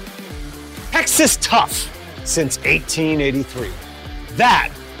 Go ahead. Texas tough since 1883.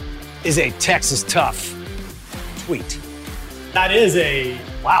 That is a Texas tough tweet. That is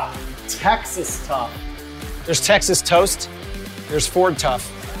wow, Texas tough. There's Texas toast, there's Ford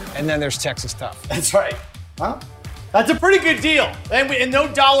tough, and then there's Texas tough. That's right. Huh? That's a pretty good deal. And no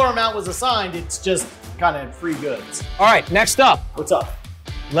dollar amount was assigned. It's just kind of free goods. All right, next up. What's up?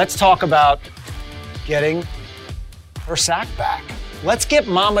 Let's talk about getting her sack back. Let's get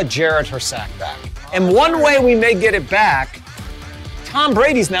Mama Jarrett her sack back. And one way we may get it back, Tom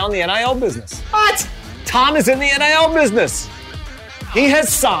Brady's now in the NIL business. What? Tom is in the NIL business. He has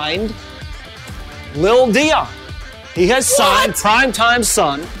signed Lil Dion. He has signed primetime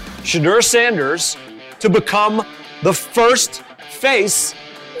son, Shedeur Sanders, to become the first face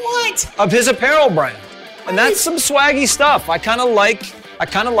of his apparel brand. And that's some swaggy stuff. I kind of like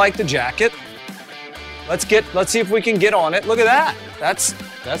the jacket. Let's see if we can get on it. Look at that. That's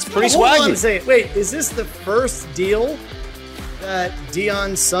pretty swaggy. Hold on a second. Wait, is this the first deal that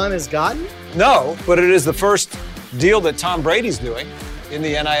Dion's son has gotten? No, but it is the first deal that Tom Brady's doing in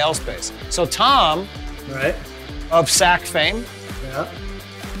the NIL space. So Tom, of sack fame,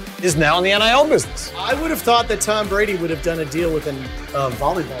 is now in the NIL business. I would have thought that Tom Brady would have done a deal with a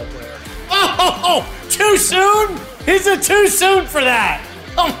volleyball player. Oh, too soon? Is it too soon for that?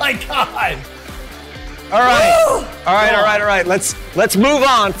 Oh my God. All right. Let's move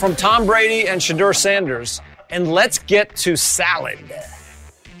on from Tom Brady and Shedeur Sanders, and let's get to salad.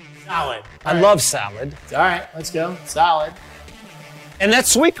 Salad. I love salad. All right, let's go. Salad. And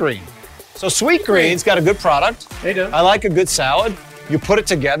that's Sweet Green. So Sweet Green's got a good product. They do. I like a good salad. You put it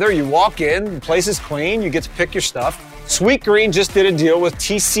together, you walk in, the place is clean, you get to pick your stuff. Sweet Green just did a deal with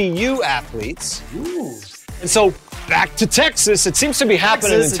TCU athletes. Ooh. And so back to Texas. It seems to be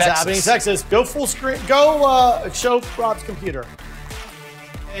happening in Texas. It's happening in Texas. Go full screen. Go show Rob's computer.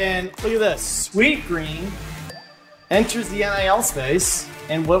 And look at this. Sweet Green enters the NIL space.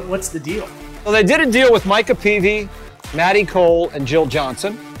 And what's the deal? Well, they did a deal with Micah Peavy, Maddie Cole, and Jill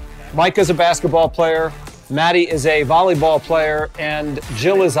Johnson. Micah's a basketball player. Maddie is a volleyball player. And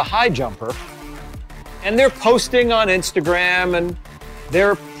Jill is a high jumper. And they're posting on Instagram, and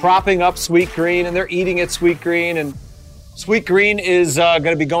they're propping up Sweet Green, and they're eating at Sweet Green. And Sweet Green is going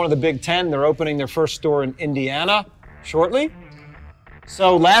to be going to the Big Ten. They're opening their first store in Indiana shortly.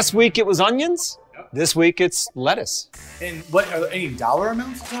 So last week it was onions. This week it's lettuce. And what are there any dollar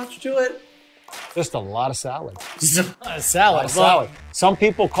amounts attached to it? Just a lot of salad. Just a lot of salad. A lot of salad. Some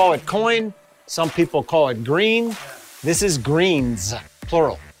people call it coin. Some people call it green. This is greens,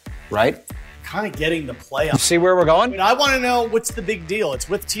 plural, right? Kind of getting the play on. You see where we're going? I want to know what's the big deal. It's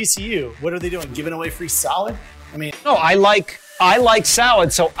with TCU. What are they doing? Giving away free salad? I mean, no. I like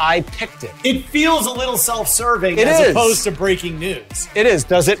salad, so I picked it. It feels a little self-serving opposed to breaking news. It is.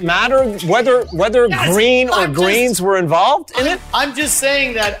 Does it matter whether green or greens were involved in it? I'm just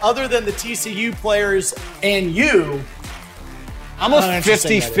saying that other than the TCU players and you, I'm a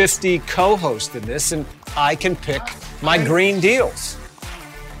 50-50 co-host in this, and I can pick my green deals.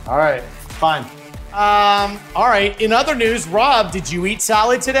 All right. Fine. All right. In other news, Rob, did you eat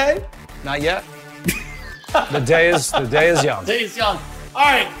salad today? Not yet. The day is young. The day is young. All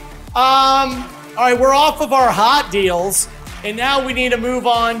right. All right. We're off of our hot deals, and now we need to move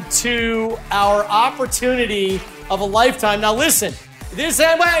on to our opportunity of a lifetime. Now, listen.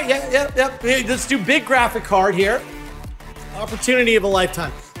 Let's do big graphic card here. Opportunity of a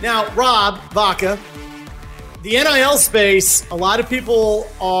lifetime. Now, Rob Vaca. The NIL space, a lot of people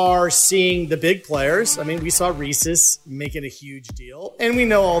are seeing the big players. I mean, we saw Reese's making a huge deal. And we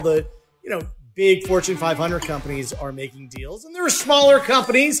know all the, big Fortune 500 companies are making deals. And there are smaller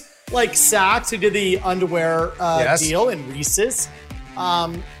companies like Saks, who did the underwear deal, and Reese's.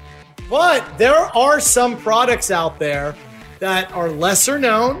 But there are some products out there that are lesser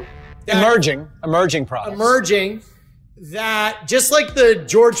known. Emerging products. That, just like the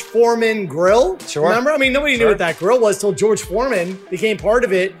George Foreman grill. Sure. Remember? I mean, nobody knew what that grill was till George Foreman became part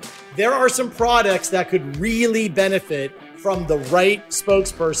of it. There are some products that could really benefit from the right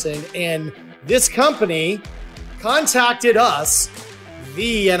spokesperson. And this company contacted us,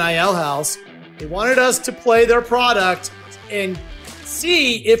 the NIL House. They wanted us to play their product and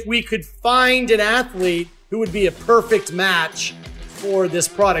see if we could find an athlete who would be a perfect match for this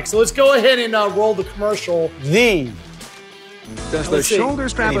product. So let's go ahead and roll the commercial. Does the shoulder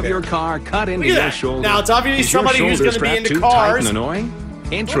strap of your car cut into your shoulder? Now, it's obviously somebody who's going to be into too cars. Tight and annoying?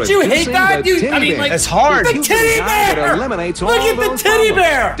 Don't you hate that? It's hard. The teddy bear! Eliminates Look at the teddy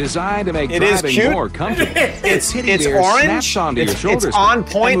bear! Designed to make It is driving cute. more comfortable. It's bear orange. snaps onto your shoulder It's on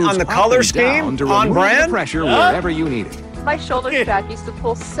point on the color scheme. to On remove brand. the pressure wherever you need it. My shoulder strap used to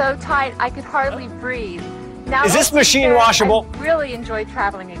pull so tight I could hardly breathe. Now Is this that machine it's there, washable? I really enjoy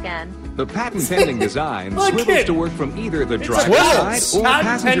traveling again. The patent-pending design Look swivels at to work from either the It's driver's side swivels. or passenger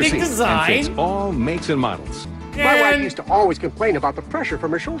Patent-pending seat design. and fits all makes and models. My wife used to always complain about the pressure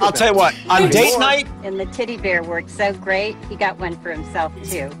from her shoulder. I'll tell you what, on date night, And the teddy bear worked so great, he got one for himself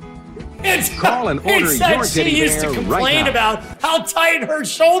too. Call and order It said your she teddy used to bear complain right now. about how tight her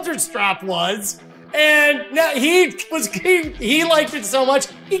shoulder strap was. And now he liked it so much,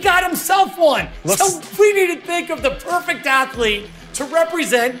 he got himself one. So we need to think of the perfect athlete to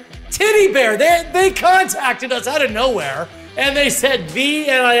represent Teddy Bear. They contacted us out of nowhere, and they said the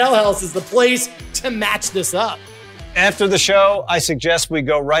NIL House is the place to match this up. after the show, I suggest we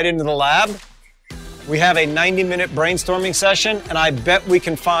go right into the lab. We have a 90-minute brainstorming session, and I bet we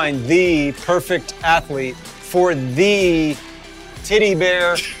can find the perfect athlete for the teddy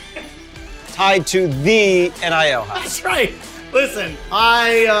bear tied to the NIL house. That's right. Listen,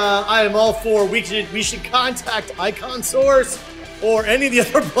 I am all for we should contact Icon Source or any of the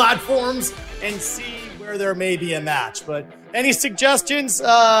other platforms and see where there may be a match. But any suggestions,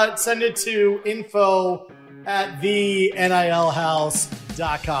 send it to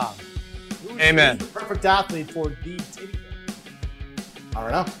info@thenilhouse.com. Amen. Who's the perfect athlete for the teddy bear? I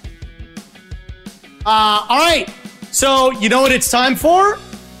don't know. All right. So you know what it's time for?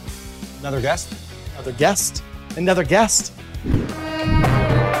 Another guest? Another guest. Another guest.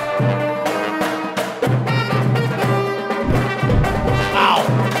 Wow.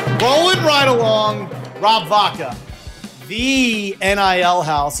 Rolling right along, Rob Vaca. The NIL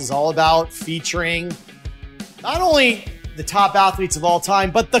House is all about featuring not only the top athletes of all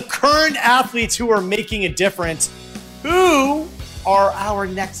time, but the current athletes who are making a difference. Who are our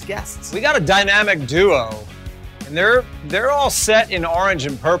next guests? We got a dynamic duo, and they're all set in orange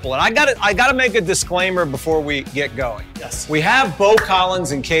and purple. And I gotta make a disclaimer before we get going. Yes. We have Bo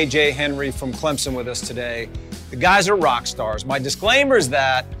Collins and KJ Henry from Clemson with us today. The guys are rock stars. My disclaimer is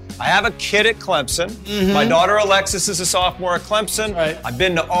that I have a kid at Clemson. Mm-hmm. My daughter Alexis is a sophomore at Clemson. Right. I've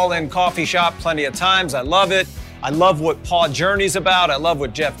been to All In Coffee Shop plenty of times. I love it. I love what Paul Journey's about. I love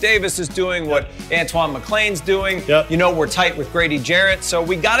what Jeff Davis is doing, what Antoine McLean's doing. Yep. You know, we're tight with Grady Jarrett. So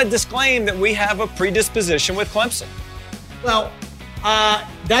we got to disclaim that we have a predisposition with Clemson. Well,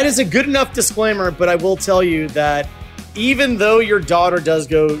 that is a good enough disclaimer, but I will tell you that even though your daughter does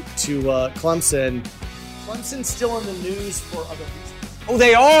go to Clemson, Clemson's still in the news for other reasons. Oh,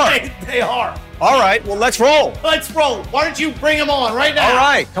 they are? They are. All right, well, let's roll. Let's roll. Why don't you bring them on right now? All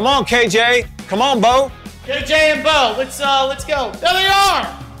right, come on, KJ. Come on, Bo. KJ and Bo, let's go. There they are.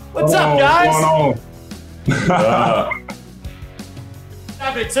 What's up, guys? What's going on?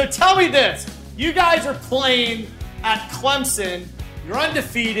 Stop it. So tell me this. You guys are playing at Clemson. You're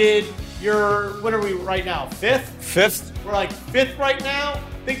undefeated. What are we right now? Fifth? Fifth. We're like fifth right now.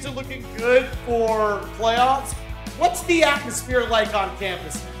 Things are looking good for playoffs. What's the atmosphere like on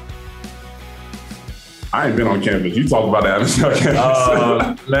campus? I ain't been on campus. You talk about the atmosphere on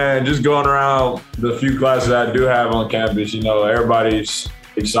campus. Man, just going around the few classes I do have on campus, you know, everybody's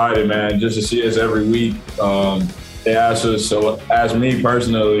excited, man, just to see us every week. They ask me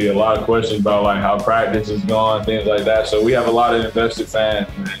personally a lot of questions about like how practice is going, things like that. So we have a lot of invested fans,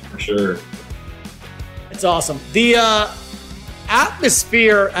 man, for sure. It's awesome. The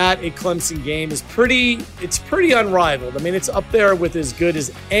atmosphere at a Clemson game is pretty unrivaled. I mean, it's up there with as good as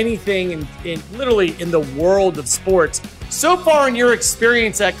anything in literally in the world of sports. So far in your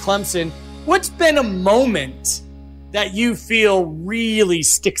experience at Clemson, what's been a moment that you feel really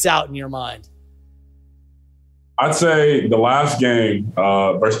sticks out in your mind? I'd say the last game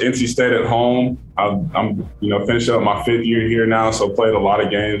versus NC State at home. I'm finishing up my 5th year here now, so played a lot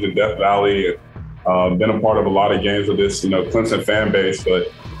of games in Death Valley. Been a part of a lot of games with this, Clemson fan base,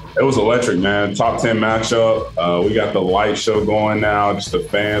 but it was electric, man. Top 10 matchup. We got the light show going now. Just the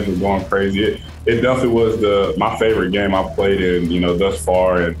fans were going crazy. It definitely was my favorite game I've played in, thus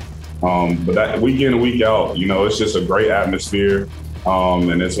far. And but that week in and week out, it's just a great atmosphere.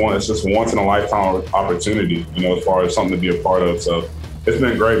 And it's just a once in a lifetime opportunity, as far as something to be a part of. So it's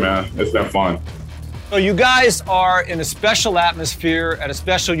been great, man. It's been fun. So you guys are in a special atmosphere at a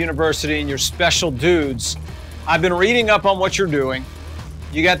special university, and you're special dudes. I've been reading up on what you're doing.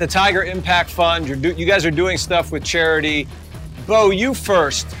 You got the Tiger Impact Fund. You guys are doing stuff with charity. Bo, you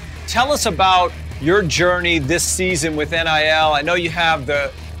first. Tell us about your journey this season with NIL. I know you have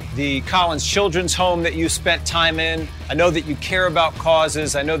the Collins Children's Home that you spent time in. I know that you care about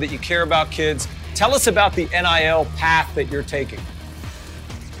causes. I know that you care about kids. Tell us about the NIL path that you're taking.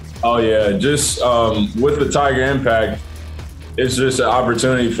 Oh, yeah. Just with the Tiger Impact, it's just an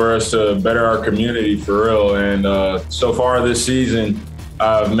opportunity for us to better our community for real. And so far this season,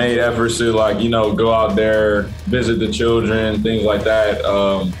 I've made efforts to go out there, visit the children, things like that.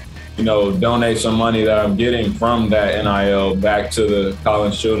 Donate some money that I'm getting from that NIL back to the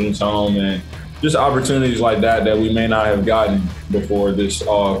Collins Children's Home, and just opportunities like that we may not have gotten before this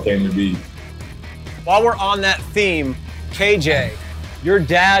all came to be. While we're on that theme, KJ, your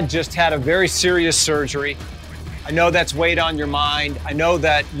dad just had a very serious surgery. I know that's weighed on your mind. I know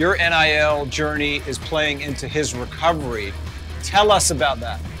that your NIL journey is playing into his recovery. Tell us about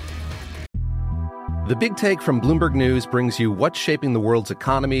that. The Big Take from Bloomberg News brings you what's shaping the world's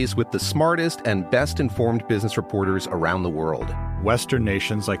economies with the smartest and best-informed business reporters around the world. Western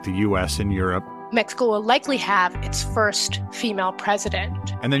nations like the U.S. and Europe. Mexico will likely have its first female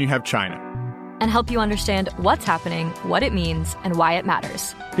president. And then you have China. And help you understand what's happening, what it means, and why it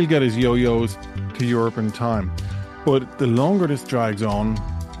matters. He'll get his yo-yos to Europe in time. But the longer this drags on,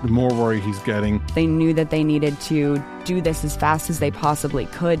 the more worry he's getting. They knew that they needed to do this as fast as they possibly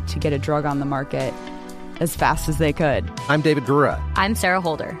could to get a drug on the market as fast as they could. I'm David Gura. I'm Sarah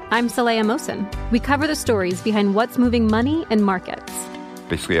Holder. I'm Saleha Mohsen. We cover the stories behind what's moving money and markets.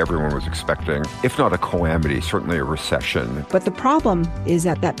 Basically, everyone was expecting, if not a calamity, certainly a recession. But the problem is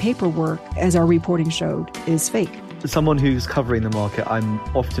that paperwork, as our reporting showed, is fake. As someone who's covering the market, I'm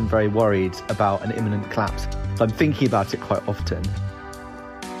often very worried about an imminent collapse. So I'm thinking about it quite often.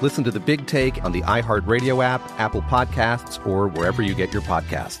 Listen to The Big Take on the iHeartRadio app, Apple Podcasts, or wherever you get your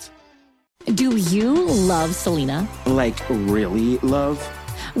podcasts. Do you love Selena? Like, really love?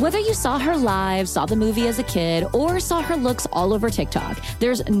 Whether you saw her live, saw the movie as a kid, or saw her looks all over TikTok,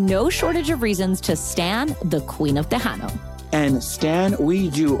 there's no shortage of reasons to stan the Queen of Tejano. And Stan, we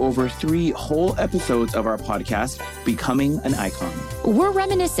do over 3 whole episodes of our podcast, Becoming an Icon. We're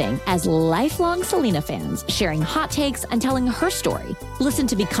reminiscing as lifelong Selena fans, sharing hot takes and telling her story. Listen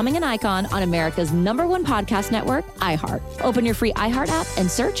to Becoming an Icon on America's #1 podcast network, iHeart. Open your free iHeart app and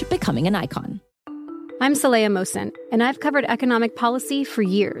search Becoming an Icon. I'm Saleha Mohsen, and I've covered economic policy for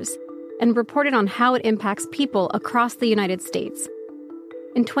years and reported on how it impacts people across the United States.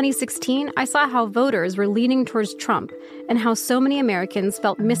 In 2016, I saw how voters were leaning towards Trump and how so many Americans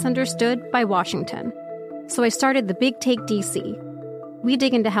felt misunderstood by Washington. So I started the Big Take DC. We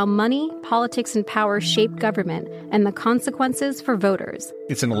dig into how money, politics, and power shape government and the consequences for voters.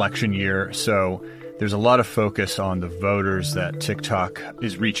 It's an election year, so there's a lot of focus on the voters that TikTok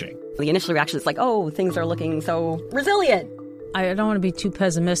is reaching. The initial reaction is like, oh, things are looking so resilient. I don't want to be too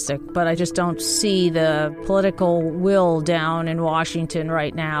pessimistic, but I just don't see the political will down in Washington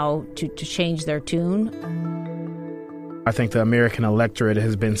right now to change their tune. I think the American electorate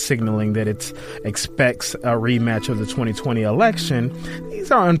has been signaling that it expects a rematch of the 2020 election.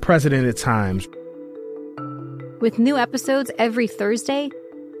 These are unprecedented times. With new episodes every Thursday,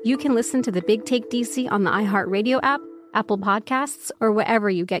 you can listen to the Big Take DC on the iHeartRadio app, Apple Podcasts, or wherever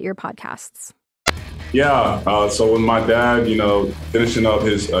you get your podcasts. Yeah, so with my dad, finishing up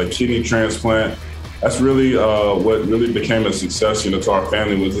his kidney transplant, that's really what really became a success, to our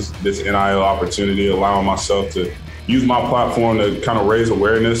family was this NIL opportunity, allowing myself to use my platform to kind of raise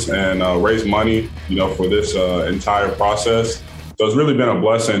awareness and raise money, for this entire process. So it's really been a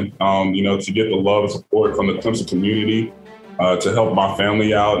blessing, to get the love and support from the Clemson community to help my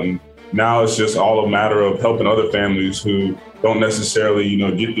family out. And now it's just all a matter of helping other families who don't necessarily,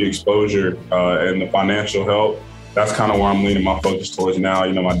 get the exposure and the financial help. That's kind of where I'm leaning my focus towards now.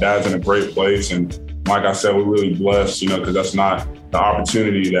 My dad's in a great place. And like I said, we're really blessed, because that's not the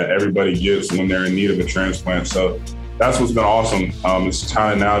opportunity that everybody gets when they're in need of a transplant. So that's what's been awesome. It's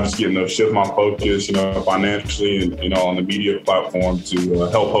kind of now just getting to shift my focus, financially and, on the media platform to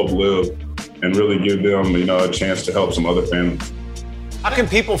help Hope Live and really give them, a chance to help some other families. How can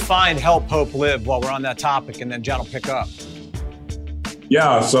people find Help Hope Live while we're on that topic, and then John will pick up?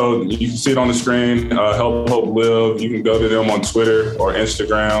 Yeah, so you can see it on the screen, Help Hope Live. You can go to them on Twitter or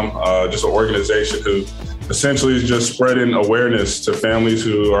Instagram, just an organization who essentially is just spreading awareness to families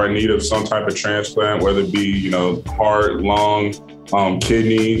who are in need of some type of transplant, whether it be, heart, lung,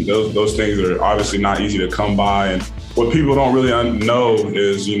 kidney. Those things are obviously not easy to come by. And what people don't really know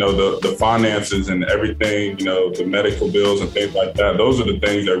is, the finances and everything, the medical bills and things like that. Those are the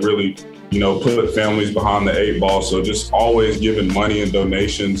things that really, put families behind the 8 ball. So just always giving money and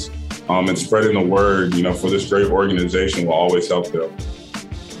donations and spreading the word, for this great organization will always help them.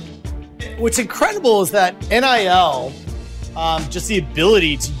 What's incredible is that NIL, just the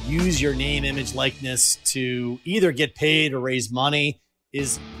ability to use your name, image, likeness to either get paid or raise money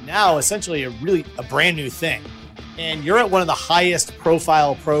is now essentially a brand new thing. And you're at one of the highest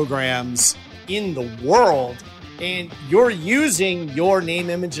profile programs in the world, and you're using your name,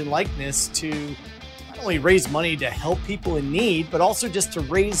 image, and likeness to not only raise money to help people in need, but also just to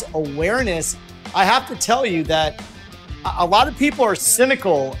raise awareness. I have to tell you that a lot of people are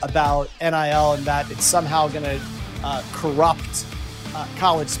cynical about NIL and that it's somehow going to corrupt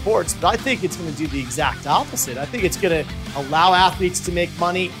college sports, but I think it's going to do the exact opposite. I think it's going to allow athletes to make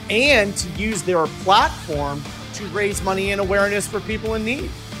money and to use their platform to raise money and awareness for people in need.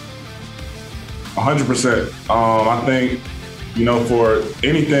 100%. I think, for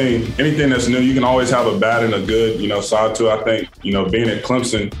anything that's new, you can always have a bad and a good, side to it. I think, being at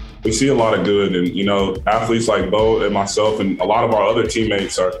Clemson, we see a lot of good, and, athletes like Bo and myself and a lot of our other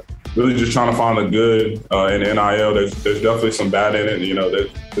teammates are really just trying to find the good in NIL. There's definitely some bad in it,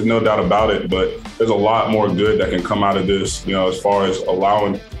 there's no doubt about it, but there's a lot more good that can come out of this, as far as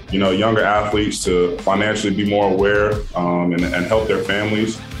allowing, younger athletes to financially be more aware and help their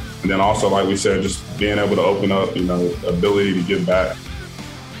families. And then also, like we said, just being able to open up, ability to give back.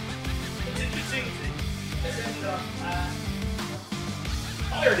 It's interesting that this ended up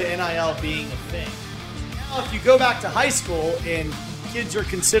prior to NIL being a thing. Now, if you go back to high school and kids are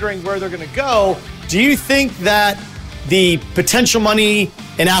considering where they're going to go, do you think that the potential money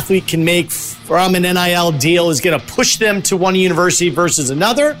an athlete can make from an NIL deal is going to push them to one university versus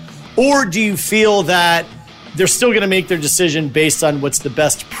another? Or do you feel that they're still going to make their decision based on what's the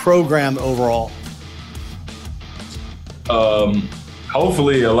best program overall?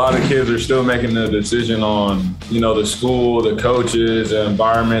 Hopefully a lot of kids are still making the decision on, the school, the coaches, the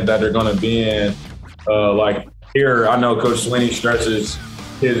environment that they're going to be in. Like here, I know Coach Sweeney stresses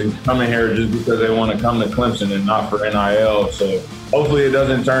kids coming here just because they want to come to Clemson and not for NIL. So hopefully it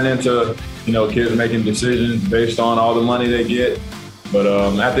doesn't turn into, kids making decisions based on all the money they get. But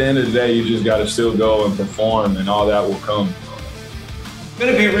at the end of the day, you just got to still go and perform, and all that will come. It's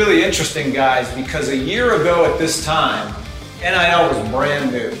going to be really interesting, guys, because a year ago at this time, NIL was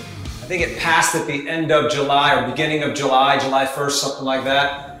brand new. I think it passed at the end of July or beginning of July 1st, something like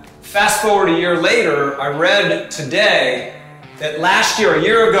that. Fast forward a year later, I read today that last year, a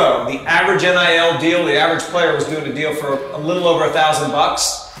year ago, the average NIL deal, the average player was doing a deal for a little over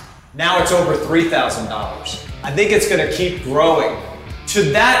 $1,000. Now it's over $3,000. I think it's going to keep growing. To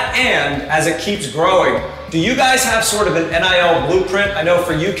that end, as it keeps growing, do you guys have sort of an NIL blueprint? I know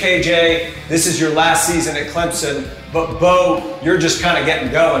for you, KJ, this is your last season at Clemson, but Bo, you're just kind of getting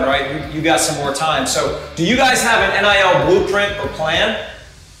going, right? You got some more time. So do you guys have an NIL blueprint or plan?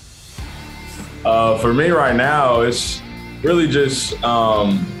 For me right now, it's really just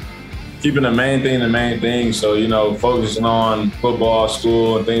keeping the main thing. So, focusing on football,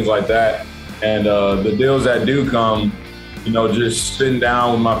 school, and things like that. And the deals that do come, just sitting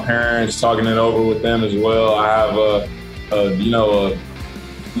down with my parents, talking it over with them as well. I have a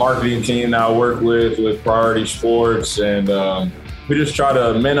marketing team that I work with Priority Sports, and we just try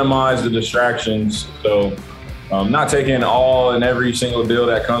to minimize the distractions. So not taking all and every single deal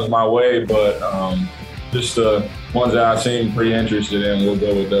that comes my way, but just the ones that I seem pretty interested in, we'll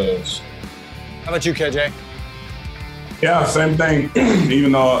go with those. How about you, KJ? Yeah, same thing.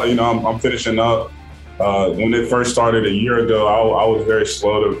 Even though, I'm finishing up. When it first started a year ago, I was very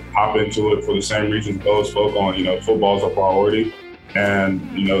slow to hop into it for the same reasons Bo spoke on. Football's a priority. And,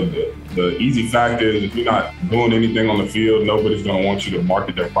 the easy fact is if you're not doing anything on the field, nobody's going to want you to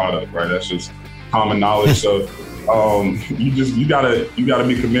market their product, right? That's just common knowledge. So you gotta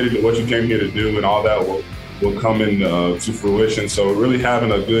be committed to what you came here to do, and all that will come into fruition. So really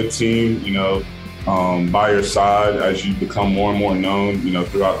having a good team, by your side as you become more and more known,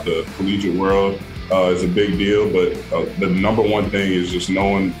 throughout the collegiate world. is a big deal, but the number one thing is just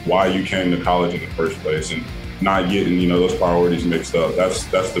knowing why you came to college in the first place and not getting, those priorities mixed up. That's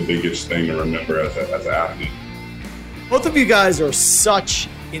the biggest thing to remember as an athlete. Both of you guys are such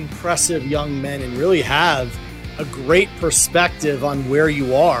impressive young men and really have a great perspective on where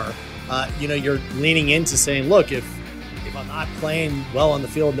you are. You're leaning into saying, look, if I'm not playing well on the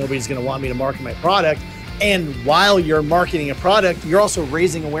field, nobody's going to want me to market my product. And while you're marketing a product, you're also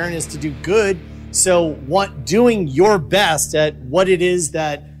raising awareness to do good. So doing your best at what it is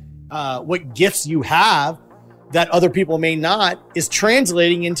that, what gifts you have that other people may not is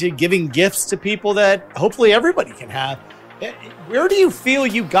translating into giving gifts to people that hopefully everybody can have. Where do you feel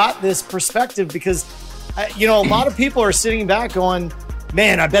you got this perspective? Because, a lot of people are sitting back going,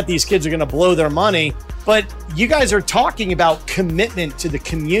 man, I bet these kids are going to blow their money. But you guys are talking about commitment to the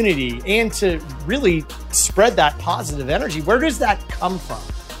community and to really spread that positive energy. Where does that come from?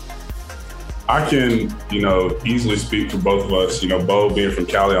 I can, easily speak for both of us. Bo being from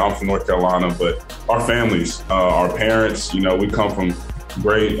Cali, I'm from North Carolina, but our families, our parents, we come from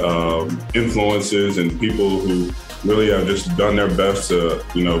great influences and people who really have just done their best to,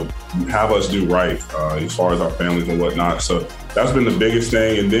 have us do right as far as our families and whatnot. So that's been the biggest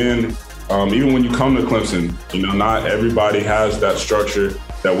thing. And then even when you come to Clemson, not everybody has that structure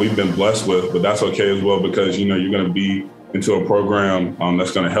that we've been blessed with, but that's okay as well because, you're going to be into a program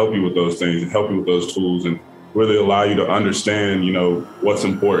that's going to help you with those things and help you with those tools and really allow you to understand, what's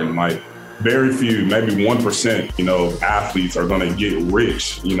important. Like very few, maybe 1%, athletes are going to get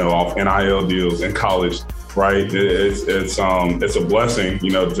rich, off NIL deals in college, right? It's a blessing,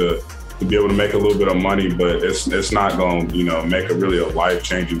 to be able to make a little bit of money, but it's not going to, make a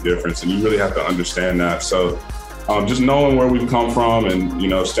life-changing difference. And you really have to understand that. So just knowing where we've come from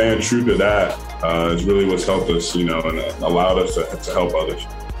and, staying true to that is really what's helped us, and allowed us to help others.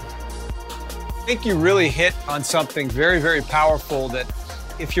 I think you really hit on something very, very powerful that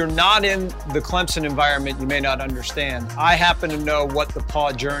if you're not in the Clemson environment, you may not understand. I happen to know what the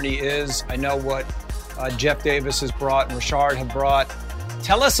Paw journey is. I know what Jeff Davis has brought and Rashard have brought.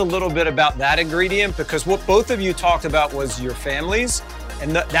 Tell us a little bit about that ingredient, because what both of you talked about was your families,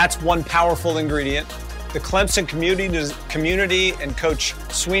 and that's one powerful ingredient. The Clemson community and Coach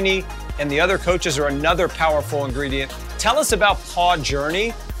Sweeney and the other coaches are another powerful ingredient. Tell us about Paw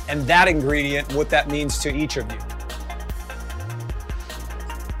Journey and that ingredient, what that means to each of you.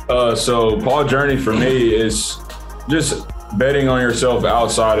 So Paw Journey for me is just betting on yourself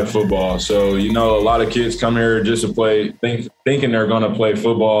outside of football. So, a lot of kids come here just to play, thinking they're going to play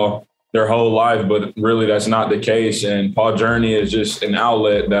football their whole life, but really that's not the case. And Paw Journey is just an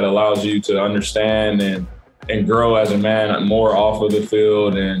outlet that allows you to understand and grow as a man more off of the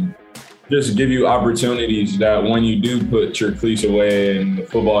field and just give you opportunities that when you do put your cleats away and the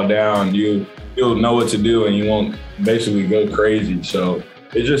football down, you'll know what to do and you won't basically go crazy. So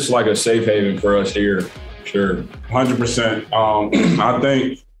it's just like a safe haven for us here. Sure, 100%. I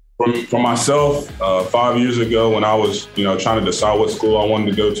think for myself, 5 years ago when I was, trying to decide what school I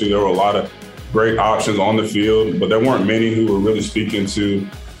wanted to go to, there were a lot of great options on the field, but there weren't many who were really speaking to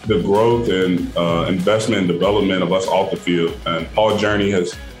the growth and investment and development of us off the field. And Paw Journey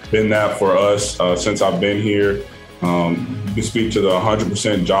has been that for us since I've been here. You can speak to the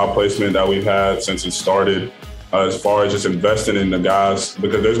 100% job placement that we've had since it started. As far as just investing in the guys,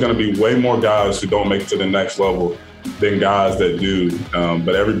 because there's going to be way more guys who don't make it to the next level than guys that do,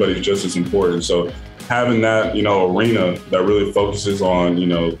 but everybody's just as important. So having that, arena that really focuses on,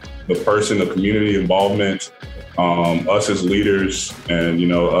 the person, the community involvement, us as leaders and,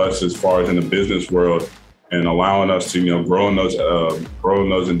 us as far as in the business world and allowing us to, grow in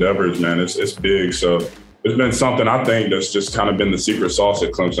those endeavors, man, it's big. So it's been something I think that's just kind of been the secret sauce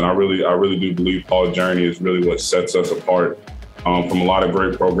at Clemson. I really do believe Paw Journey is really what sets us apart from a lot of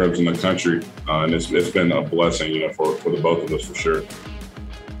great programs in the country. And it's been a blessing, for the both of us for sure.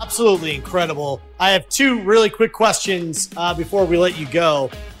 Absolutely incredible. I have two really quick questions before we let you go.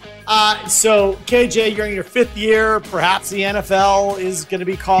 So KJ, you're in your 5th year. Perhaps the NFL is going to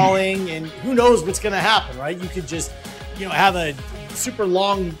be calling, and who knows what's going to happen, right? You could just, have a super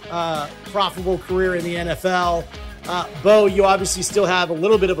long, profitable career in the NFL. Bo, you obviously still have a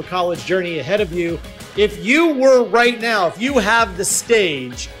little bit of a college journey ahead of you. If you were right now, if you have the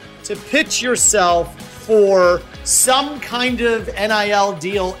stage to pitch yourself for some kind of NIL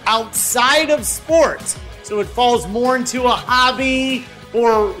deal outside of sports, so it falls more into a hobby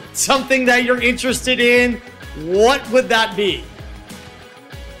or something that you're interested in, what would that be?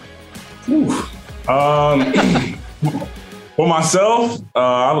 For myself,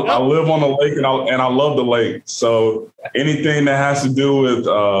 I live on the lake and I love the lake. So anything that has to do with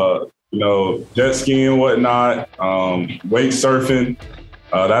jet skiing and whatnot, wake surfing.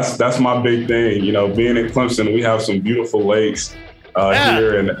 That's my big thing. Being in Clemson, we have some beautiful lakes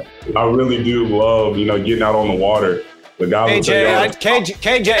here, and I really do love, getting out on the water.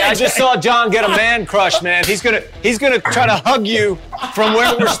 KJ, I just saw John get a man crush, man. He's gonna try to hug you from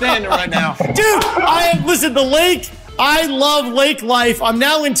where we're standing right now. Dude, listen, the lake, I love lake life. I'm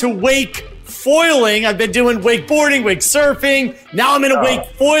now into wake foiling. I've been doing wakeboarding, wake surfing. Now I'm into wake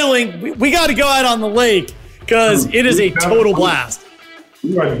foiling. We got to go out on the lake because it is a total blast.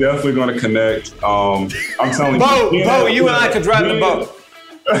 You are definitely going to connect. I'm telling you. Bo, you and I could drive the boat.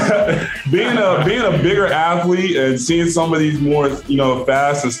 being a bigger athlete and seeing some of these more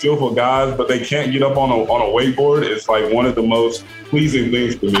fast and skillful guys, but they can't get up on a wakeboard, is like one of the most pleasing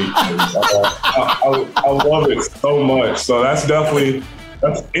things to me. I love it so much. So that's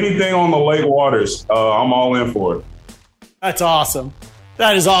anything on the lake waters. I'm all in for it. That's awesome.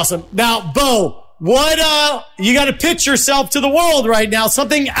 That is awesome. Now, Bo, what you got to pitch yourself to the world right now,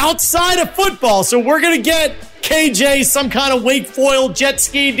 something outside of football. So we're going to get KJ some kind of wake foil jet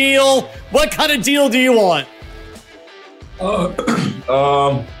ski deal. What kind of deal do you want?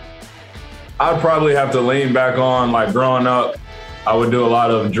 I'd probably have to lean back on, like, growing up, I would do a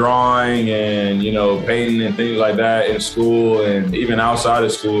lot of drawing and, painting and things like that in school and even outside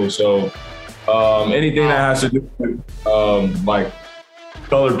of school. So anything that has to do with like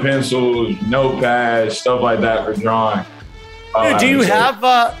colored pencils, notepads, stuff like that for drawing. Dude, do you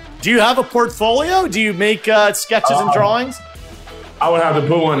have a portfolio? Do you make sketches and drawings? I would have to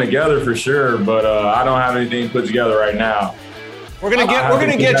put one together for sure, but I don't have anything put together right now. We're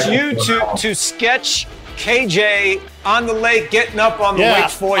gonna get you to sketch KJ on the lake getting up on the wake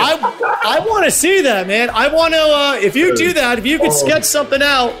foil. I want to see that, man. I want to. If you do that, if you could sketch something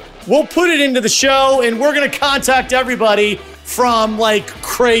out, we'll put it into the show, and we're gonna contact everybody from like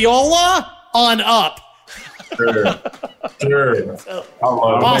Crayola on up. Sure.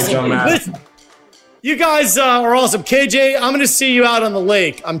 Awesome. Listen, you guys are awesome. KJ, I'm going to see you out on the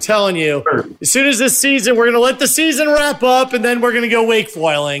lake. I'm telling you. Sure. As soon as this season, we're going to let the season wrap up, and then we're going to go wake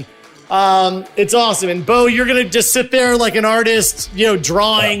foiling. It's awesome. And Bo, you're going to just sit there like an artist,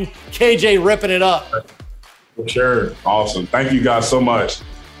 drawing KJ ripping it up. Sure. Awesome. Thank you guys so much.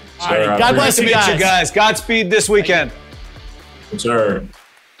 All right. God bless you guys. Godspeed this weekend. Sure.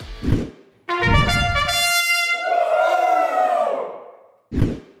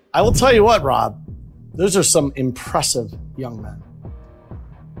 I will tell you what, Rob. Those are some impressive young men.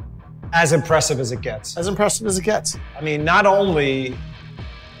 As impressive as it gets. As impressive as it gets. I mean, not only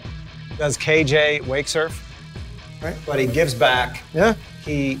does KJ wake surf, right, but he gives back. Yeah.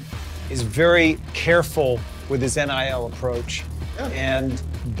 He is very careful with his NIL approach. Yeah. And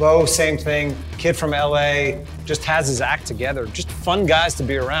Bo, same thing. Kid from LA, just has his act together. Just fun guys to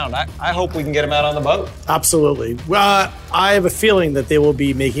be around. I hope we can get him out on the boat. Absolutely. I have a feeling that they will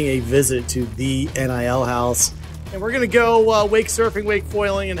be making a visit to the NIL house. And we're going to go wake surfing, wake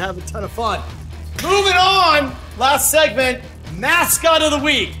foiling, and have a ton of fun. Moving on. Last segment, mascot of the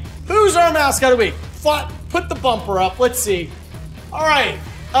week. Who's our mascot of the week? Put the bumper up. Let's see. All right.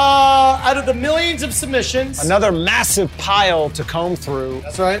 Out of the millions of submissions. Another massive pile to comb through.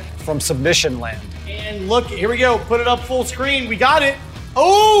 That's right. From submission land. And look, here we go. Put it up full screen. We got it.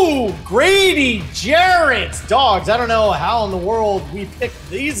 Oh, Grady Jarrett's dogs. I don't know how in the world we picked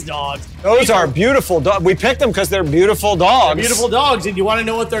these dogs. Those are beautiful dogs. We picked them because they're beautiful dogs. They're beautiful dogs. And you want to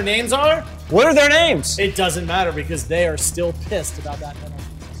know what their names are? What are their names? It doesn't matter because they are still pissed about that penalty.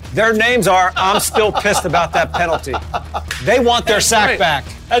 Their names are, I'm still pissed about that penalty. They want their sack back.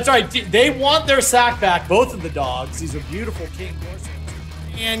 That's right. They want their sack back, both of the dogs. These are beautiful King Corsairs.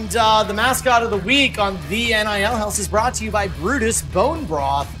 And the mascot of the week on the NIL House is brought to you by Brutus Bone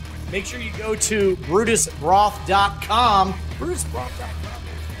Broth. Make sure you go to BrutusBroth.com. BrutusBroth.com.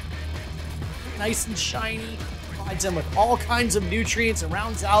 Nice and shiny. Provides them with all kinds of nutrients and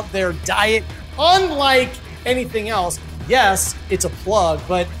rounds out their diet. Unlike anything else, yes, it's a plug,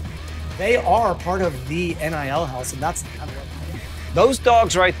 but they are part of the NIL house, and that's kind of what they do. Those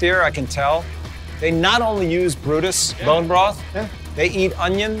dogs right there, I can tell, they not only use Brutus bone broth, they eat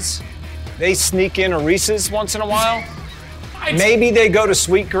onions, they sneak in a Reese's once in a while. Maybe they go to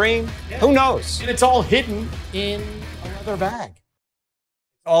Sweet Green. Yeah. Who knows? And it's all hidden in a leather bag.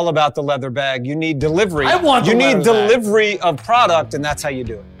 All about the leather bag. You need delivery. You need delivery of product, and that's how you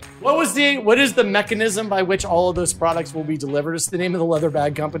do it. What is the mechanism by which all of those products will be delivered? What's the name of the leather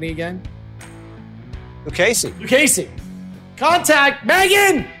bag company again? Lucchese. Contact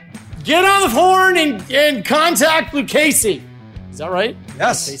Megan. Get on the horn and contact Lucchese. Is that right?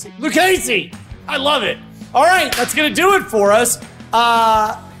 Yes. Lucchese. I love it. All right, that's going to do it for us.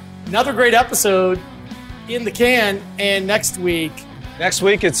 Another great episode in the can. And next week,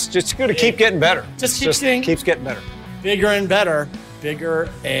 it's just going to keep getting better. Just keeps getting better. Bigger and better. Bigger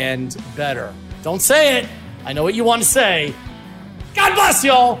and better. Don't say it. I know what you want to say. God bless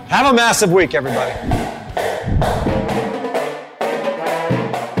y'all. Have a massive week, everybody.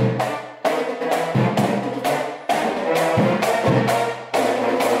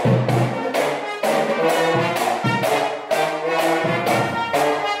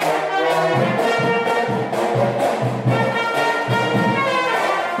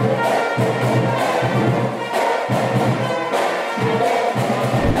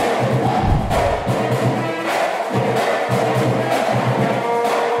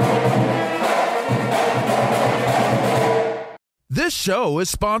 This show is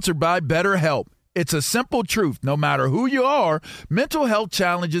sponsored by BetterHelp. It's a simple truth. No matter who you are, mental health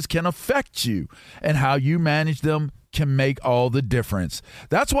challenges can affect you, and how you manage them can make all the difference.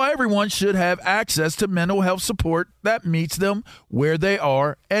 That's why everyone should have access to mental health support that meets them where they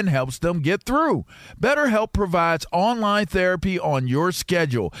are and helps them get through. BetterHelp provides online therapy on your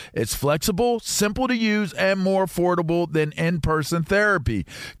schedule. It's flexible, simple to use, and more affordable than in-person therapy.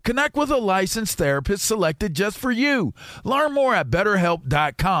 Connect with a licensed therapist selected just for you. Learn more at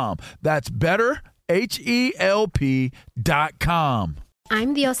BetterHelp.com. That's BetterHelp.com.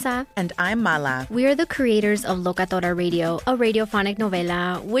 I'm Diosa. And I'm Mala. We are the creators of Locatora Radio, a radiophonic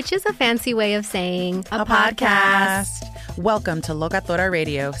novela, which is a fancy way of saying a podcast. Welcome to Locatora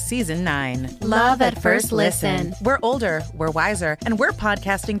Radio, Season 9. Love at first listen. We're older, we're wiser, and we're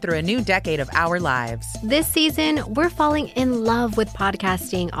podcasting through a new decade of our lives. This season, we're falling in love with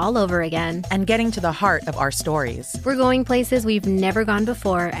podcasting all over again. And getting to the heart of our stories. We're going places we've never gone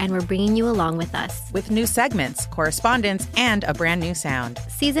before, and we're bringing you along with us. With new segments, correspondence, and a brand new sound.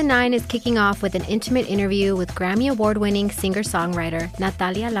 Season 9 is kicking off with an intimate interview with Grammy Award-winning singer-songwriter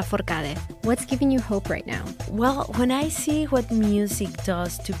Natalia Lafourcade. What's giving you hope right now? Well, when I see what music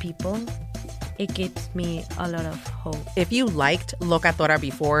does to people, it gives me a lot of hope. If you liked Locatora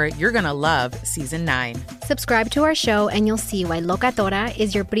before, you're going to love Season 9. Subscribe to our show and you'll see why Locatora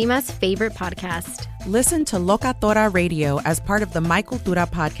is your prima's favorite podcast. Listen to Locatora Radio as part of the My Cultura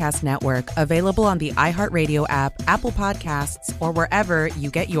Podcast Network, available on the iHeartRadio app, Apple Podcasts, or wherever you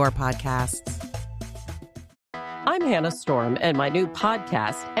get your podcasts. I'm Hannah Storm, and my new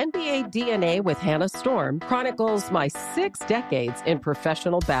podcast, NBA DNA with Hannah Storm, chronicles my 6 decades in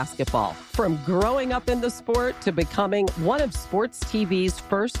professional basketball. From growing up in the sport to becoming one of sports TV's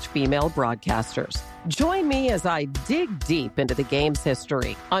first female broadcasters. Join me as I dig deep into the game's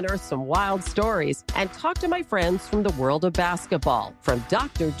history, unearth some wild stories, and talk to my friends from the world of basketball, from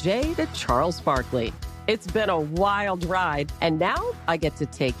Dr. J to Charles Barkley. It's been a wild ride, and now I get to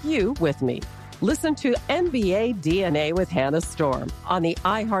take you with me. Listen to NBA DNA with Hannah Storm on the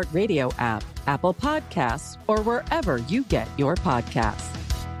iHeartRadio app, Apple Podcasts, or wherever you get your podcasts.